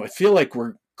 I feel like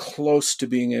we're close to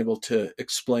being able to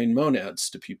explain monads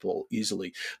to people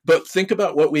easily, but think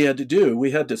about what we had to do.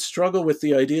 We had to struggle with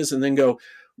the ideas and then go,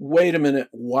 wait a minute,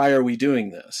 why are we doing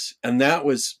this? And that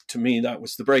was, to me, that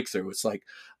was the breakthrough. It's like,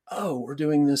 oh, we're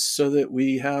doing this so that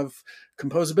we have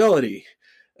composability.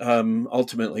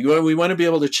 Ultimately, we want to be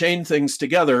able to chain things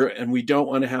together, and we don't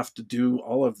want to have to do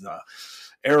all of the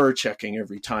error checking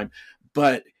every time.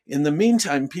 But in the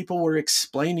meantime, people were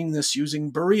explaining this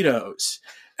using burritos,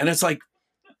 and it's like,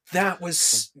 that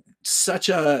was such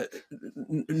a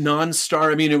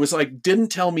non-star. I mean, it was like, didn't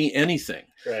tell me anything.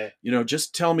 Right.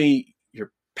 Just tell me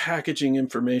you're packaging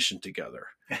information together.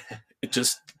 It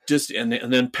just and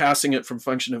then passing it from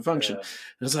function to function. Yeah.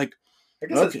 And it's like, I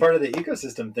guess that's part of the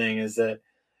ecosystem thing, is that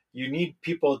you need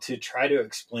people to try to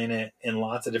explain it in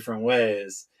lots of different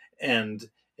ways. and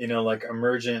like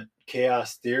emergent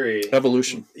chaos theory,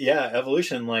 Evolution. Yeah,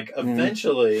 evolution. Like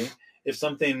eventually, if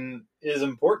something is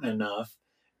important enough,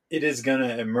 it is going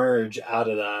to emerge out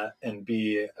of that and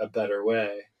be a better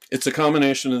way. It's a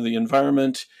combination of the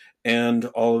environment and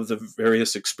all of the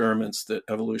various experiments that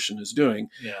evolution is doing.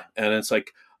 Yeah. And it's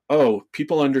like, oh,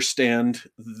 people understand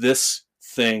this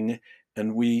thing,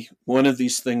 and one of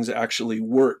these things actually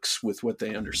works with what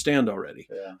they understand already.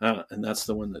 Yeah. And that's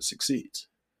the one that succeeds.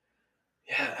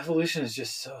 Yeah, evolution is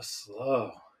just so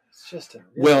slow. It's just a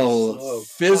really slow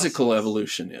physical process.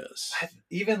 Evolution is.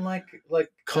 Even like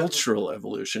cultural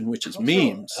evolution, which is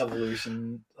memes.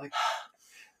 Evolution, like,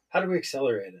 how do we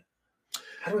accelerate it?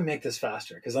 How do we make this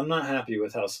faster? Because I'm not happy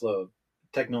with how slow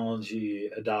technology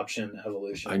adoption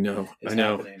evolution. I know.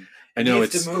 Happening. I know.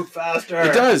 It needs to move faster.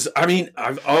 It does. I mean,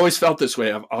 I've always felt this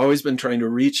way. I've always been trying to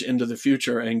reach into the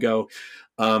future and go,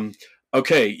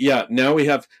 okay, yeah, now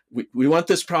we want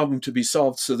this problem to be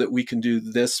solved so that we can do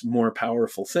this more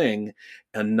powerful thing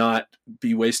and not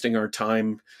be wasting our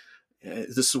time.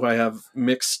 This is why I have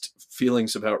mixed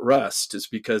feelings about Rust, is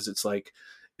because it's like,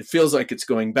 it feels like it's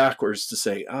going backwards to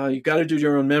say, you got to do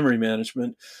your own memory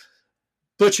management,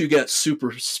 but you get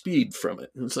super speed from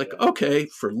it. And it's like, okay,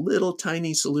 for little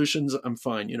tiny solutions, I'm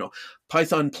fine.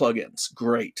 Python plugins,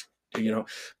 great.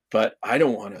 But I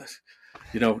don't want to,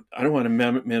 I don't want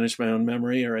to manage my own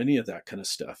memory or any of that kind of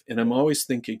stuff. And I'm always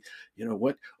thinking,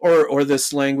 what, or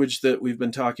this language that we've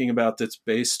been talking about that's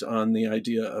based on the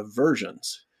idea of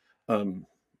versions.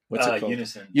 What's it called?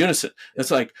 Unison. It's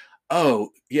like, oh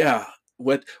yeah,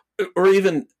 what, or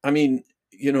even, I mean,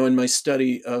 in my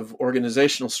study of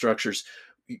organizational structures,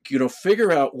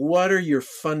 figure out what are your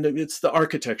it's the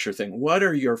architecture thing. What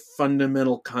are your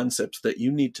fundamental concepts that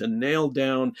you need to nail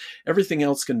down? Everything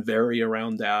else can vary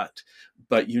around that,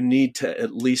 but you need to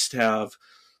at least have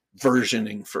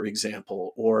versioning, for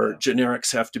example, or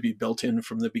generics have to be built in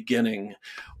from the beginning,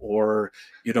 or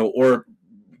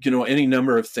any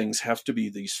number of things have to be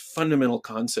these fundamental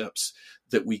concepts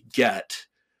that we get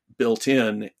built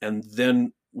in, and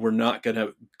then we're not going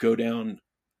to go down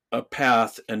a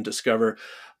path and discover,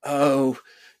 oh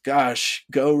gosh,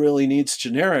 Go really needs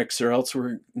generics or else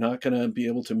we're not going to be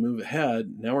able to move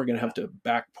ahead. Now we're going to have to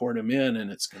backport them in,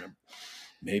 and it's going to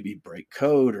maybe break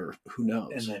code, or who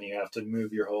knows. And then you have to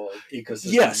move your whole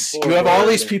ecosystem. Yes, you have all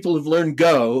these people who've learned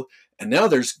Go, and now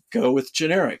there's Go with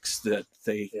generics that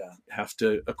they have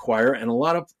to acquire, and a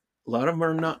lot of them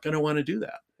are not going to want to do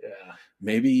that. Yeah,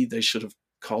 maybe they should have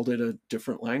called it a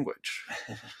different language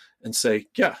and say,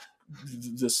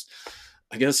 this.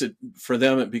 I guess for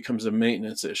them it becomes a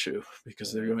maintenance issue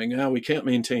because they're going, we can't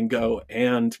maintain Go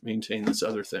and maintain this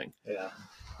other thing. Yeah.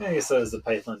 I guess that was the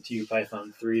Python 2,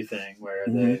 Python 3 thing where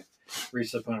they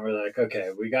reached the point where they're like, okay,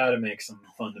 we got to make some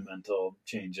fundamental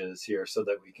changes here so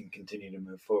that we can continue to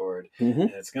move forward.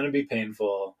 And it's going to be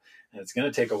painful and it's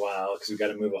going to take a while because we got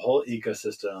to move a whole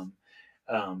ecosystem.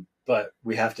 But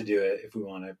we have to do it if we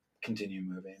want to continue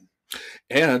moving.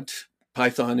 And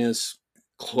Python is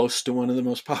close to one of the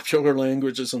most popular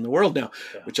languages in the world now,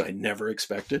 which I never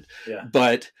expected. Yeah.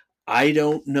 But I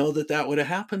don't know that would have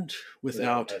happened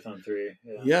without Python 3.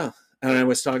 Yeah. And I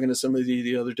was talking to somebody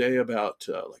the other day about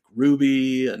like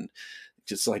Ruby, and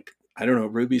just like, I don't know,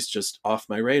 Ruby's just off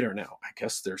my radar now. I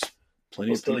guess there's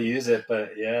plenty of people still use it,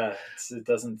 but it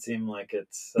doesn't seem like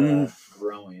it's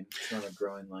growing. It's not a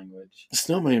growing language. It's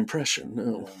not my impression,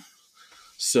 no. Yeah.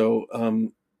 So,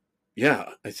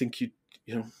 I think you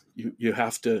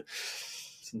have to.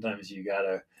 Sometimes you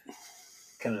gotta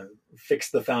kind of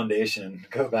fix the foundation,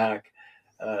 go back,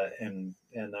 and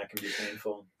that can be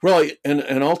painful. Well,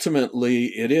 and ultimately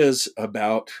it is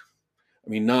about,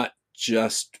 not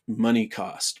just money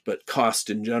cost, but cost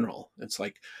in general. It's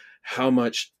like, how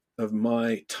much of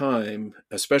my time,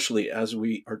 especially as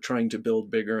we are trying to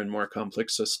build bigger and more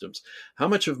complex systems, how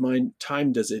much of my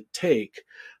time does it take,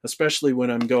 especially when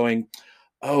I'm going,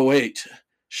 oh, wait,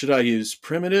 should I use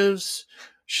primitives?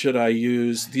 Should I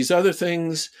use these other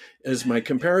things? Is my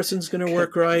comparisons going to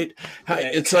work right?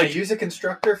 Can I use a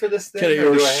constructor for this thing?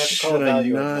 Or do I have to call a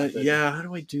value? Yeah, how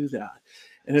do I do that?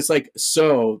 And it's like,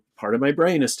 so part of my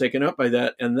brain is taken up by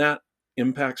that, and that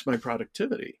impacts my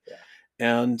productivity. Yeah.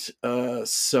 And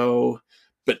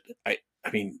but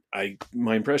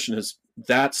my impression is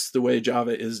that's the way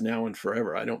Java is now and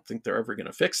forever. I don't think they're ever going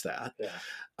to fix that. Yeah.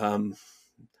 I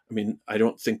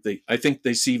think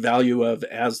they see value of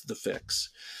as the fix.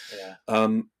 Yeah.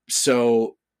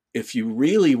 So if you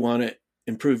really want to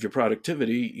improve your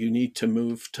productivity, you need to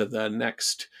move to the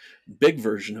next big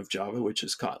version of Java, which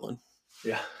is Kotlin.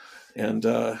 Yeah. And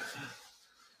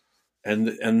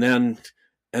then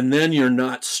And then you're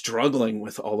not struggling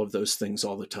with all of those things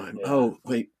all the time. Yeah. Oh,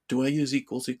 wait, do I use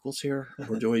equals here?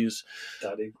 Or do I use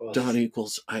dot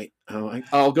equals?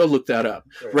 I'll go look that up,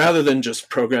 right. rather than just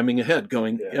programming ahead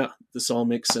going, Yeah. this all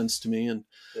makes sense to me, and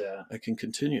Yeah. I can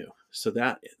continue. So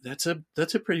that's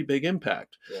a pretty big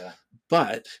impact. Yeah.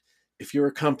 But if you're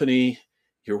a company,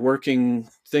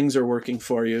 things are working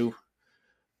for you,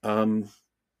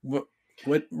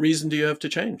 what reason do you have to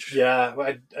change? Yeah,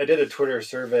 I did a Twitter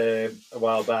survey a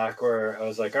while back where I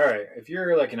was like, all right, if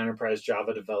you're like an enterprise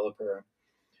Java developer,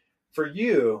 for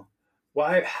you,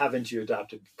 why haven't you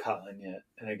adopted Kotlin yet?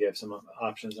 And I gave some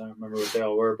options. I don't remember what they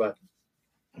all were, but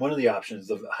one of the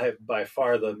options, by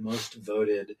far the most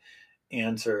voted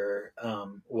answer,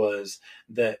 was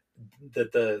that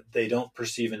they don't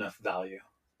perceive enough value.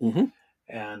 Mm-hmm.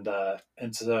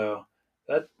 And so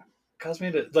that caused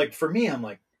me to, like, for me, I'm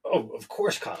like, oh, of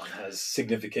course Kotlin has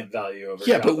significant value over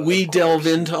Java. But we delve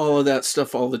into all of that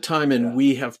stuff all the time, and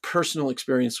we have personal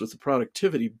experience with the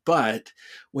productivity. But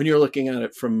when you're looking at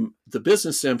it from the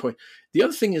business standpoint, the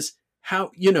other thing is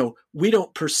how, we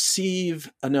don't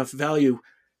perceive enough value.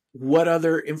 What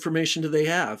other information do they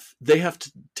have? They have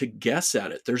to guess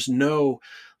at it. There's no,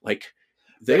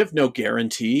 they have no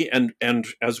guarantee. And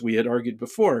as we had argued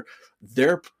before,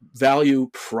 their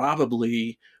value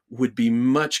probably would be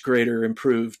much greater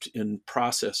improved in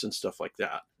process and stuff like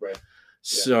that. Right. Yeah.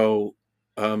 So,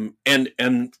 and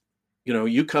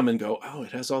you come and go, oh,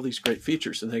 it has all these great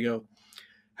features. And they go,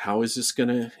 how is this going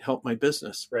to help my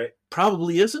business? Right.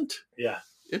 Probably isn't. Yeah.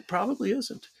 It probably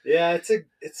isn't. Yeah. It's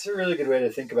a really good way to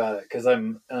think about it. Cause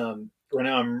right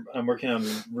now I'm working on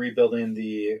rebuilding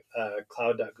the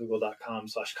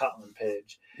cloud.google.com/Kotlin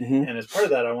page. Mm-hmm. And as part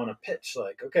of that, I want to pitch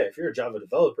like, okay, if you're a Java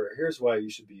developer, here's why you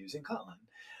should be using Kotlin.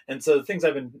 And so the things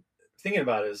I've been thinking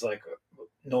about is like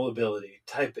nullability,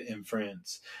 type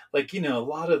inference, like, a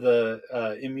lot of the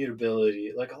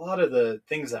immutability, like a lot of the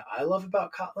things that I love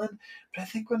about Kotlin. But I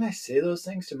think when I say those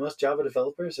things to most Java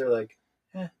developers, they're like,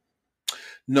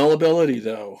 Nullability,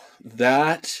 though,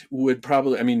 that would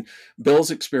probably,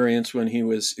 Bill's experience when he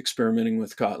was experimenting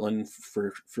with Kotlin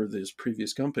for his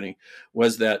previous company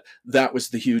was that was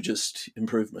the hugest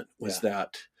improvement, was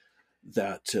that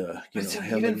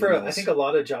even for, I think a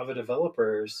lot of Java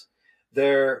developers,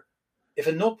 if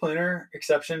a null pointer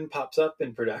exception pops up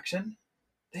in production,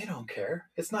 they don't care.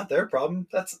 It's not their problem.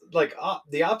 That's like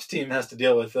the ops team has to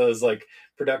deal with those like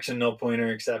production null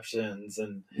pointer exceptions,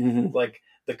 and mm-hmm. like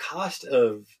the cost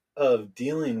of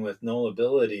dealing with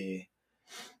nullability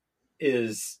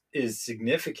is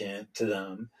significant to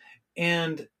them,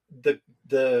 and the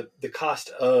cost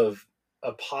of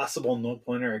a possible null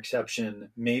pointer exception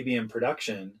maybe in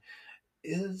production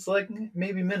is like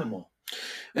maybe minimal.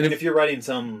 And if you're writing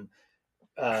something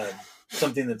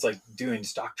that's like doing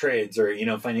stock trades or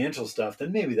financial stuff,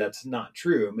 then maybe that's not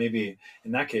true. Maybe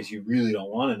in that case you really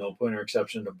don't want a null pointer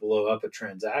exception to blow up a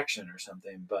transaction or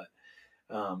something. But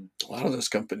a lot of those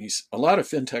companies, a lot of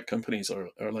fintech companies are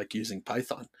like using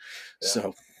Python. Yeah.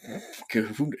 So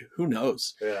who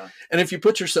knows? Yeah. And if you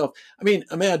put yourself,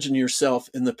 imagine yourself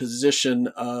in the position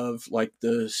of like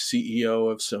the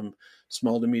CEO of some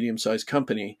small to medium sized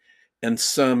company, and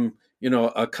some,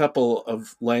 a couple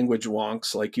of language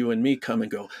wonks like you and me come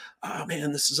and go, oh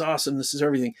man, this is awesome. This is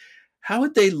everything. How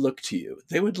would they look to you?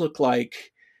 They would look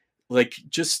like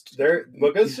just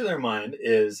what goes through their mind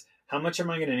is, how much am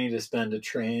I going to need to spend to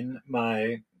train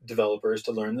my developers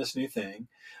to learn this new thing?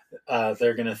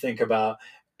 They're going to think about,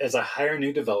 as I hire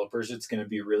new developers, it's going to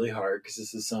be really hard because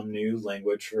this is some new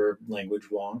language for language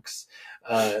wonks.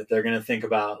 They're going to think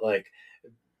about like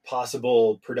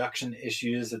possible production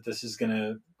issues that this is going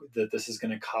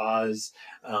to cause.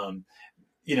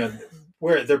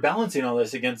 Where they're balancing all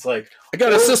this against like, I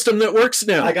got a system that works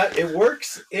now. It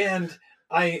works, and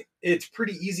it's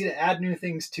pretty easy to add new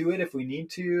things to it if we need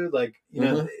to. Like,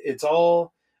 mm-hmm. It's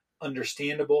all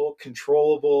understandable,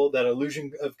 controllable. That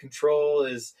illusion of control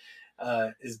is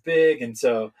big, and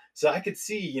so I could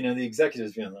see the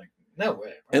executives being like, no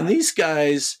way. And these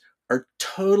guys are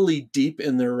totally deep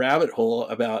in their rabbit hole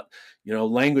about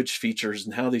language features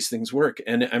and how these things work,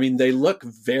 and they look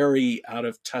very out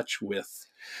of touch with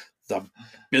the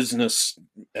business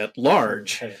at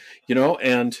large,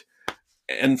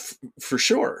 and for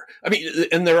sure.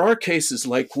 And there are cases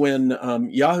like when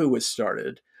Yahoo was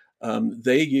started,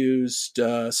 they used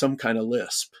some kind of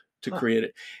Lisp to create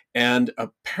it. And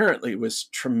apparently it was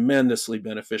tremendously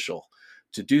beneficial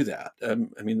to do that.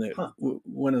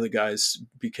 One of the guys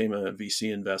became a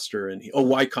VC investor, and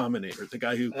Y Combinator, the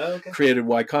guy who created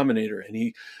Y Combinator. And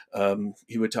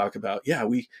he would talk about,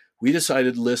 we we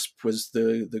decided Lisp was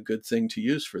the good thing to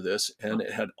use for this, and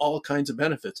it had all kinds of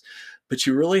benefits. But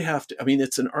you really have to, I mean,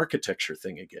 it's an architecture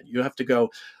thing again. You have to go,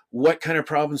 what kind of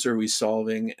problems are we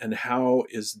solving, and how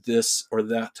is this or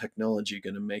that technology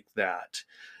going to make that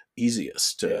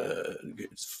easiest to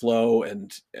flow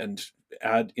and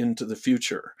add into the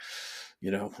future,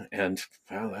 and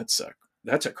wow, that's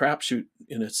a crapshoot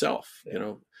in itself.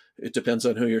 It depends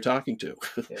on who you're talking to,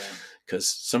 because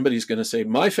somebody's going to say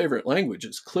my favorite language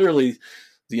is clearly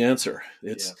the answer.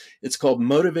 It's called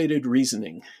motivated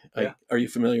reasoning. Are you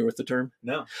familiar with the term?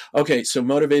 No. Okay, so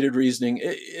motivated reasoning,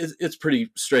 it's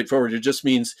pretty straightforward. It just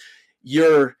means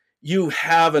you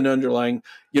have an underlying,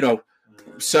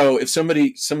 so if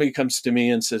somebody comes to me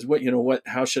and says,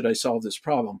 how should I solve this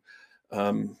problem?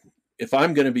 If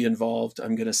I'm going to be involved,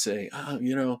 I'm going to say,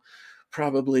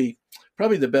 probably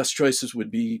the best choices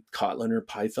would be Kotlin or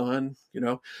Python,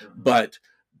 but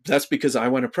that's because I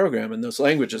want to program in those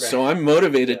languages. Right. So I'm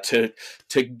motivated to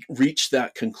reach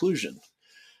that conclusion.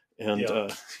 And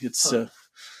it's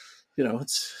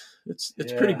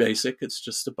pretty basic. It's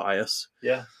just a bias.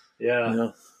 Yeah.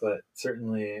 But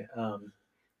certainly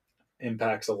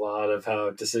impacts a lot of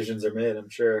how decisions are made, I'm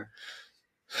sure.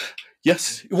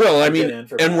 Yes. Well, I mean,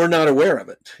 and we're not aware of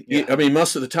it. Yeah. I mean,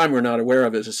 most of the time we're not aware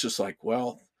of it. It's just like,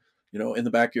 well, in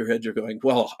the back of your head, you're going,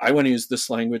 well, I want to use this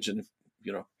language. And,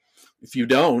 if you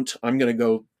don't, I'm going to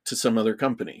go to some other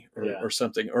company or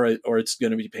something, or it's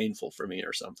going to be painful for me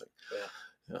or something.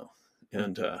 Yeah.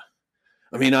 And,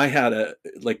 I mean, I had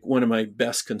one of my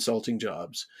best consulting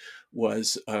jobs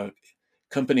was a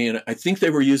company, and I think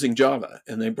they were using Java,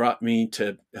 and they brought me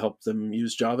to help them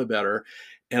use Java better.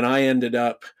 And I ended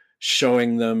up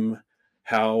showing them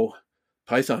how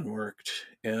Python worked,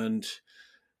 and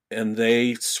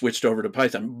they switched over to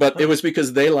Python. But it was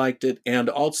because they liked it, and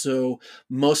also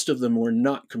most of them were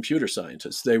not computer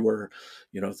scientists. They were,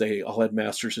 they all had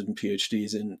masters and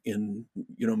PhDs in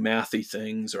mathy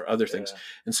things or other things,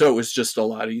 and so it was just a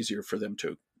lot easier for them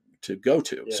to go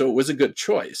to. Yeah. So it was a good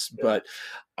choice. Yeah. But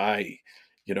I,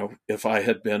 if I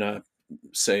had been a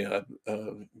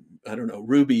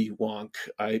Ruby wonk,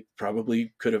 I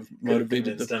probably could have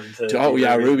motivated them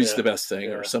to Ruby's the best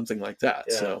thing or something like that.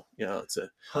 Yeah. So,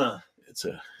 it's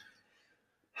a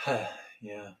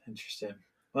interesting.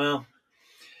 Well,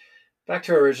 back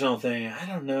to our original thing. I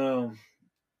don't know.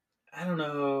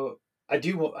 I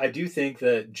do think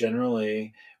that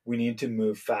generally we need to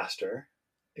move faster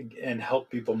and help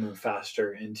people move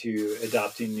faster into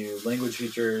adopting new language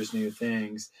features, new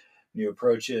things, new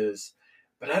approaches.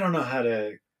 But I don't know how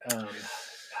to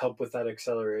help with that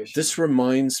acceleration. This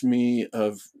reminds me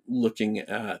of looking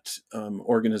at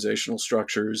organizational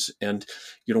structures. And,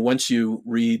 once you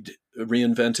read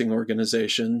Reinventing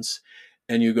Organizations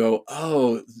and you go,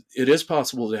 oh, it is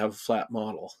possible to have a flat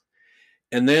model.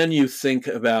 And then you think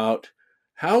about,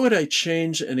 how would I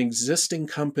change an existing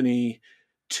company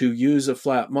to use a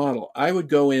flat model? I would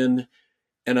go in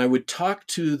and I would talk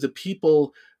to the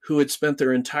people who had spent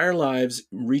their entire lives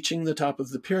reaching the top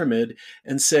of the pyramid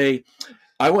and say,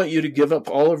 I want you to give up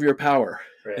all of your power.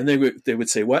 Right. And they would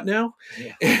say, what now?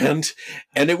 Yeah. And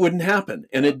it wouldn't happen.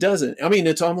 And it doesn't. I mean,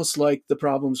 it's almost like the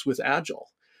problems with Agile,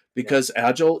 because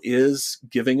Agile is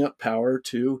giving up power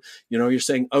to, you're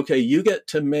saying, okay, you get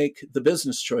to make the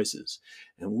business choices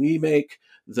and we make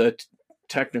the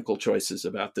technical choices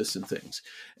about this and things.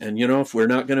 And, if we're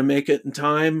not going to make it in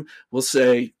time, we'll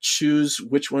say, choose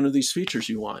which one of these features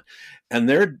you want. And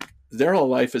their whole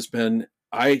life has been,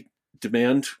 I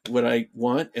demand what I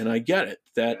want and I get it.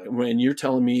 That when you're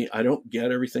telling me I don't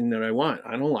get everything that I want,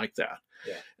 I don't like that.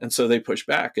 Yeah. And so they push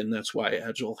back. And that's why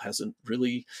Agile hasn't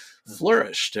really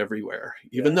flourished everywhere,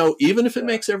 even if it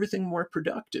makes everything more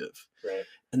productive. Right.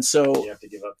 And so you have to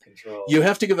give up control. You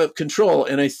have to give up control.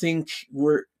 And I think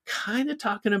we're kind of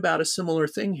talking about a similar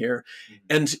thing here. Mm-hmm.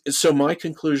 And so my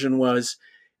conclusion was,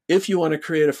 if you want to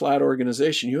create a flat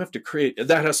organization, you have to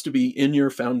that has to be in your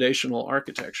foundational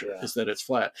architecture, is that it's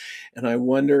flat. And I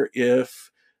wonder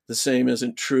if the same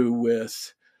isn't true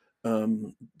with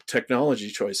technology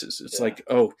choices. It's like,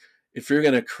 if you're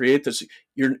going to create this,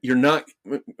 you're not,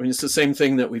 I mean, it's the same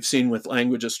thing that we've seen with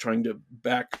languages trying to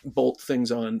bolt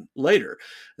things on later.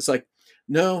 It's like,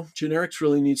 no, generics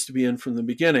really needs to be in from the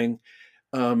beginning.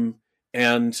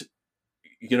 And,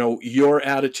 your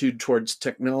attitude towards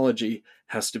technology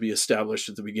has to be established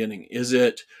at the beginning. Is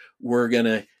it, we're going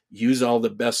to use all the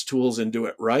best tools and do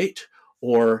it right?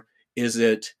 Or is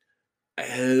it,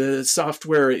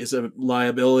 software is a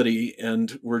liability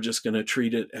and we're just going to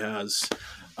treat it as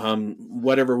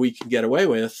whatever we can get away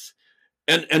with?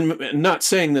 And not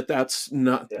saying that that's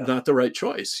not the right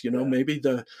choice. Maybe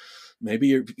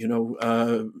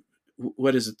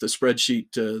what is it? The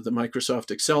spreadsheet, the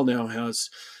Microsoft Excel now has,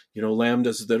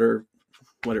 lambdas that are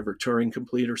whatever, Turing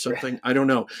complete or something. I don't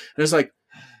know. And it's like,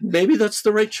 maybe that's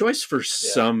the right choice for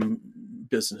some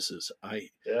businesses.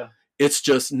 It's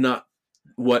just not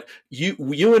what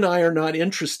you and I are not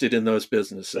interested in those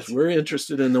businesses. We're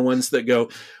interested in the ones that go,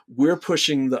 we're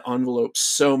pushing the envelope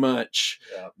so much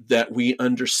that we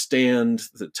understand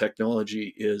that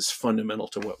technology is fundamental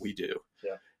to what we do.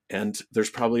 And there's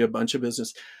probably a bunch of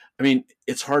business. I mean,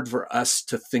 it's hard for us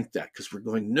to think that because we're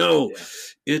going, no,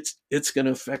 it's going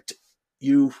to affect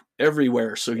you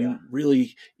everywhere. So you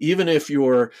really, even if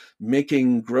you're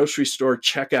making grocery store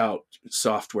checkout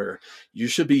software, you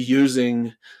should be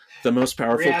using the most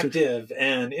powerful, reactive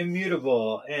and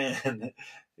immutable, and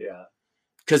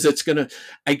because it's going to,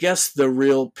 I guess the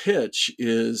real pitch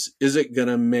is it going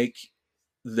to make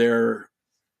their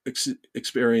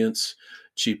experience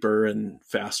cheaper and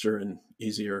faster and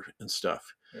easier and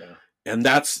stuff? And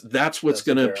that's what's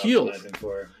going to appeal.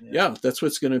 That's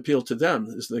what's going to appeal to them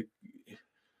is the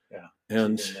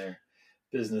and their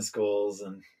business goals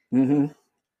and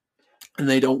and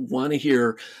they don't want to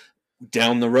hear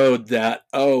down the road that,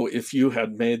 oh, if you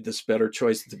had made this better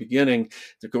choice at the beginning.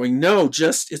 They're going, no,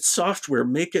 just it's software,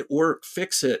 make it work,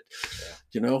 fix it.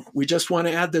 We just want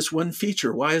to add this one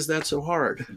feature. Why is that so hard?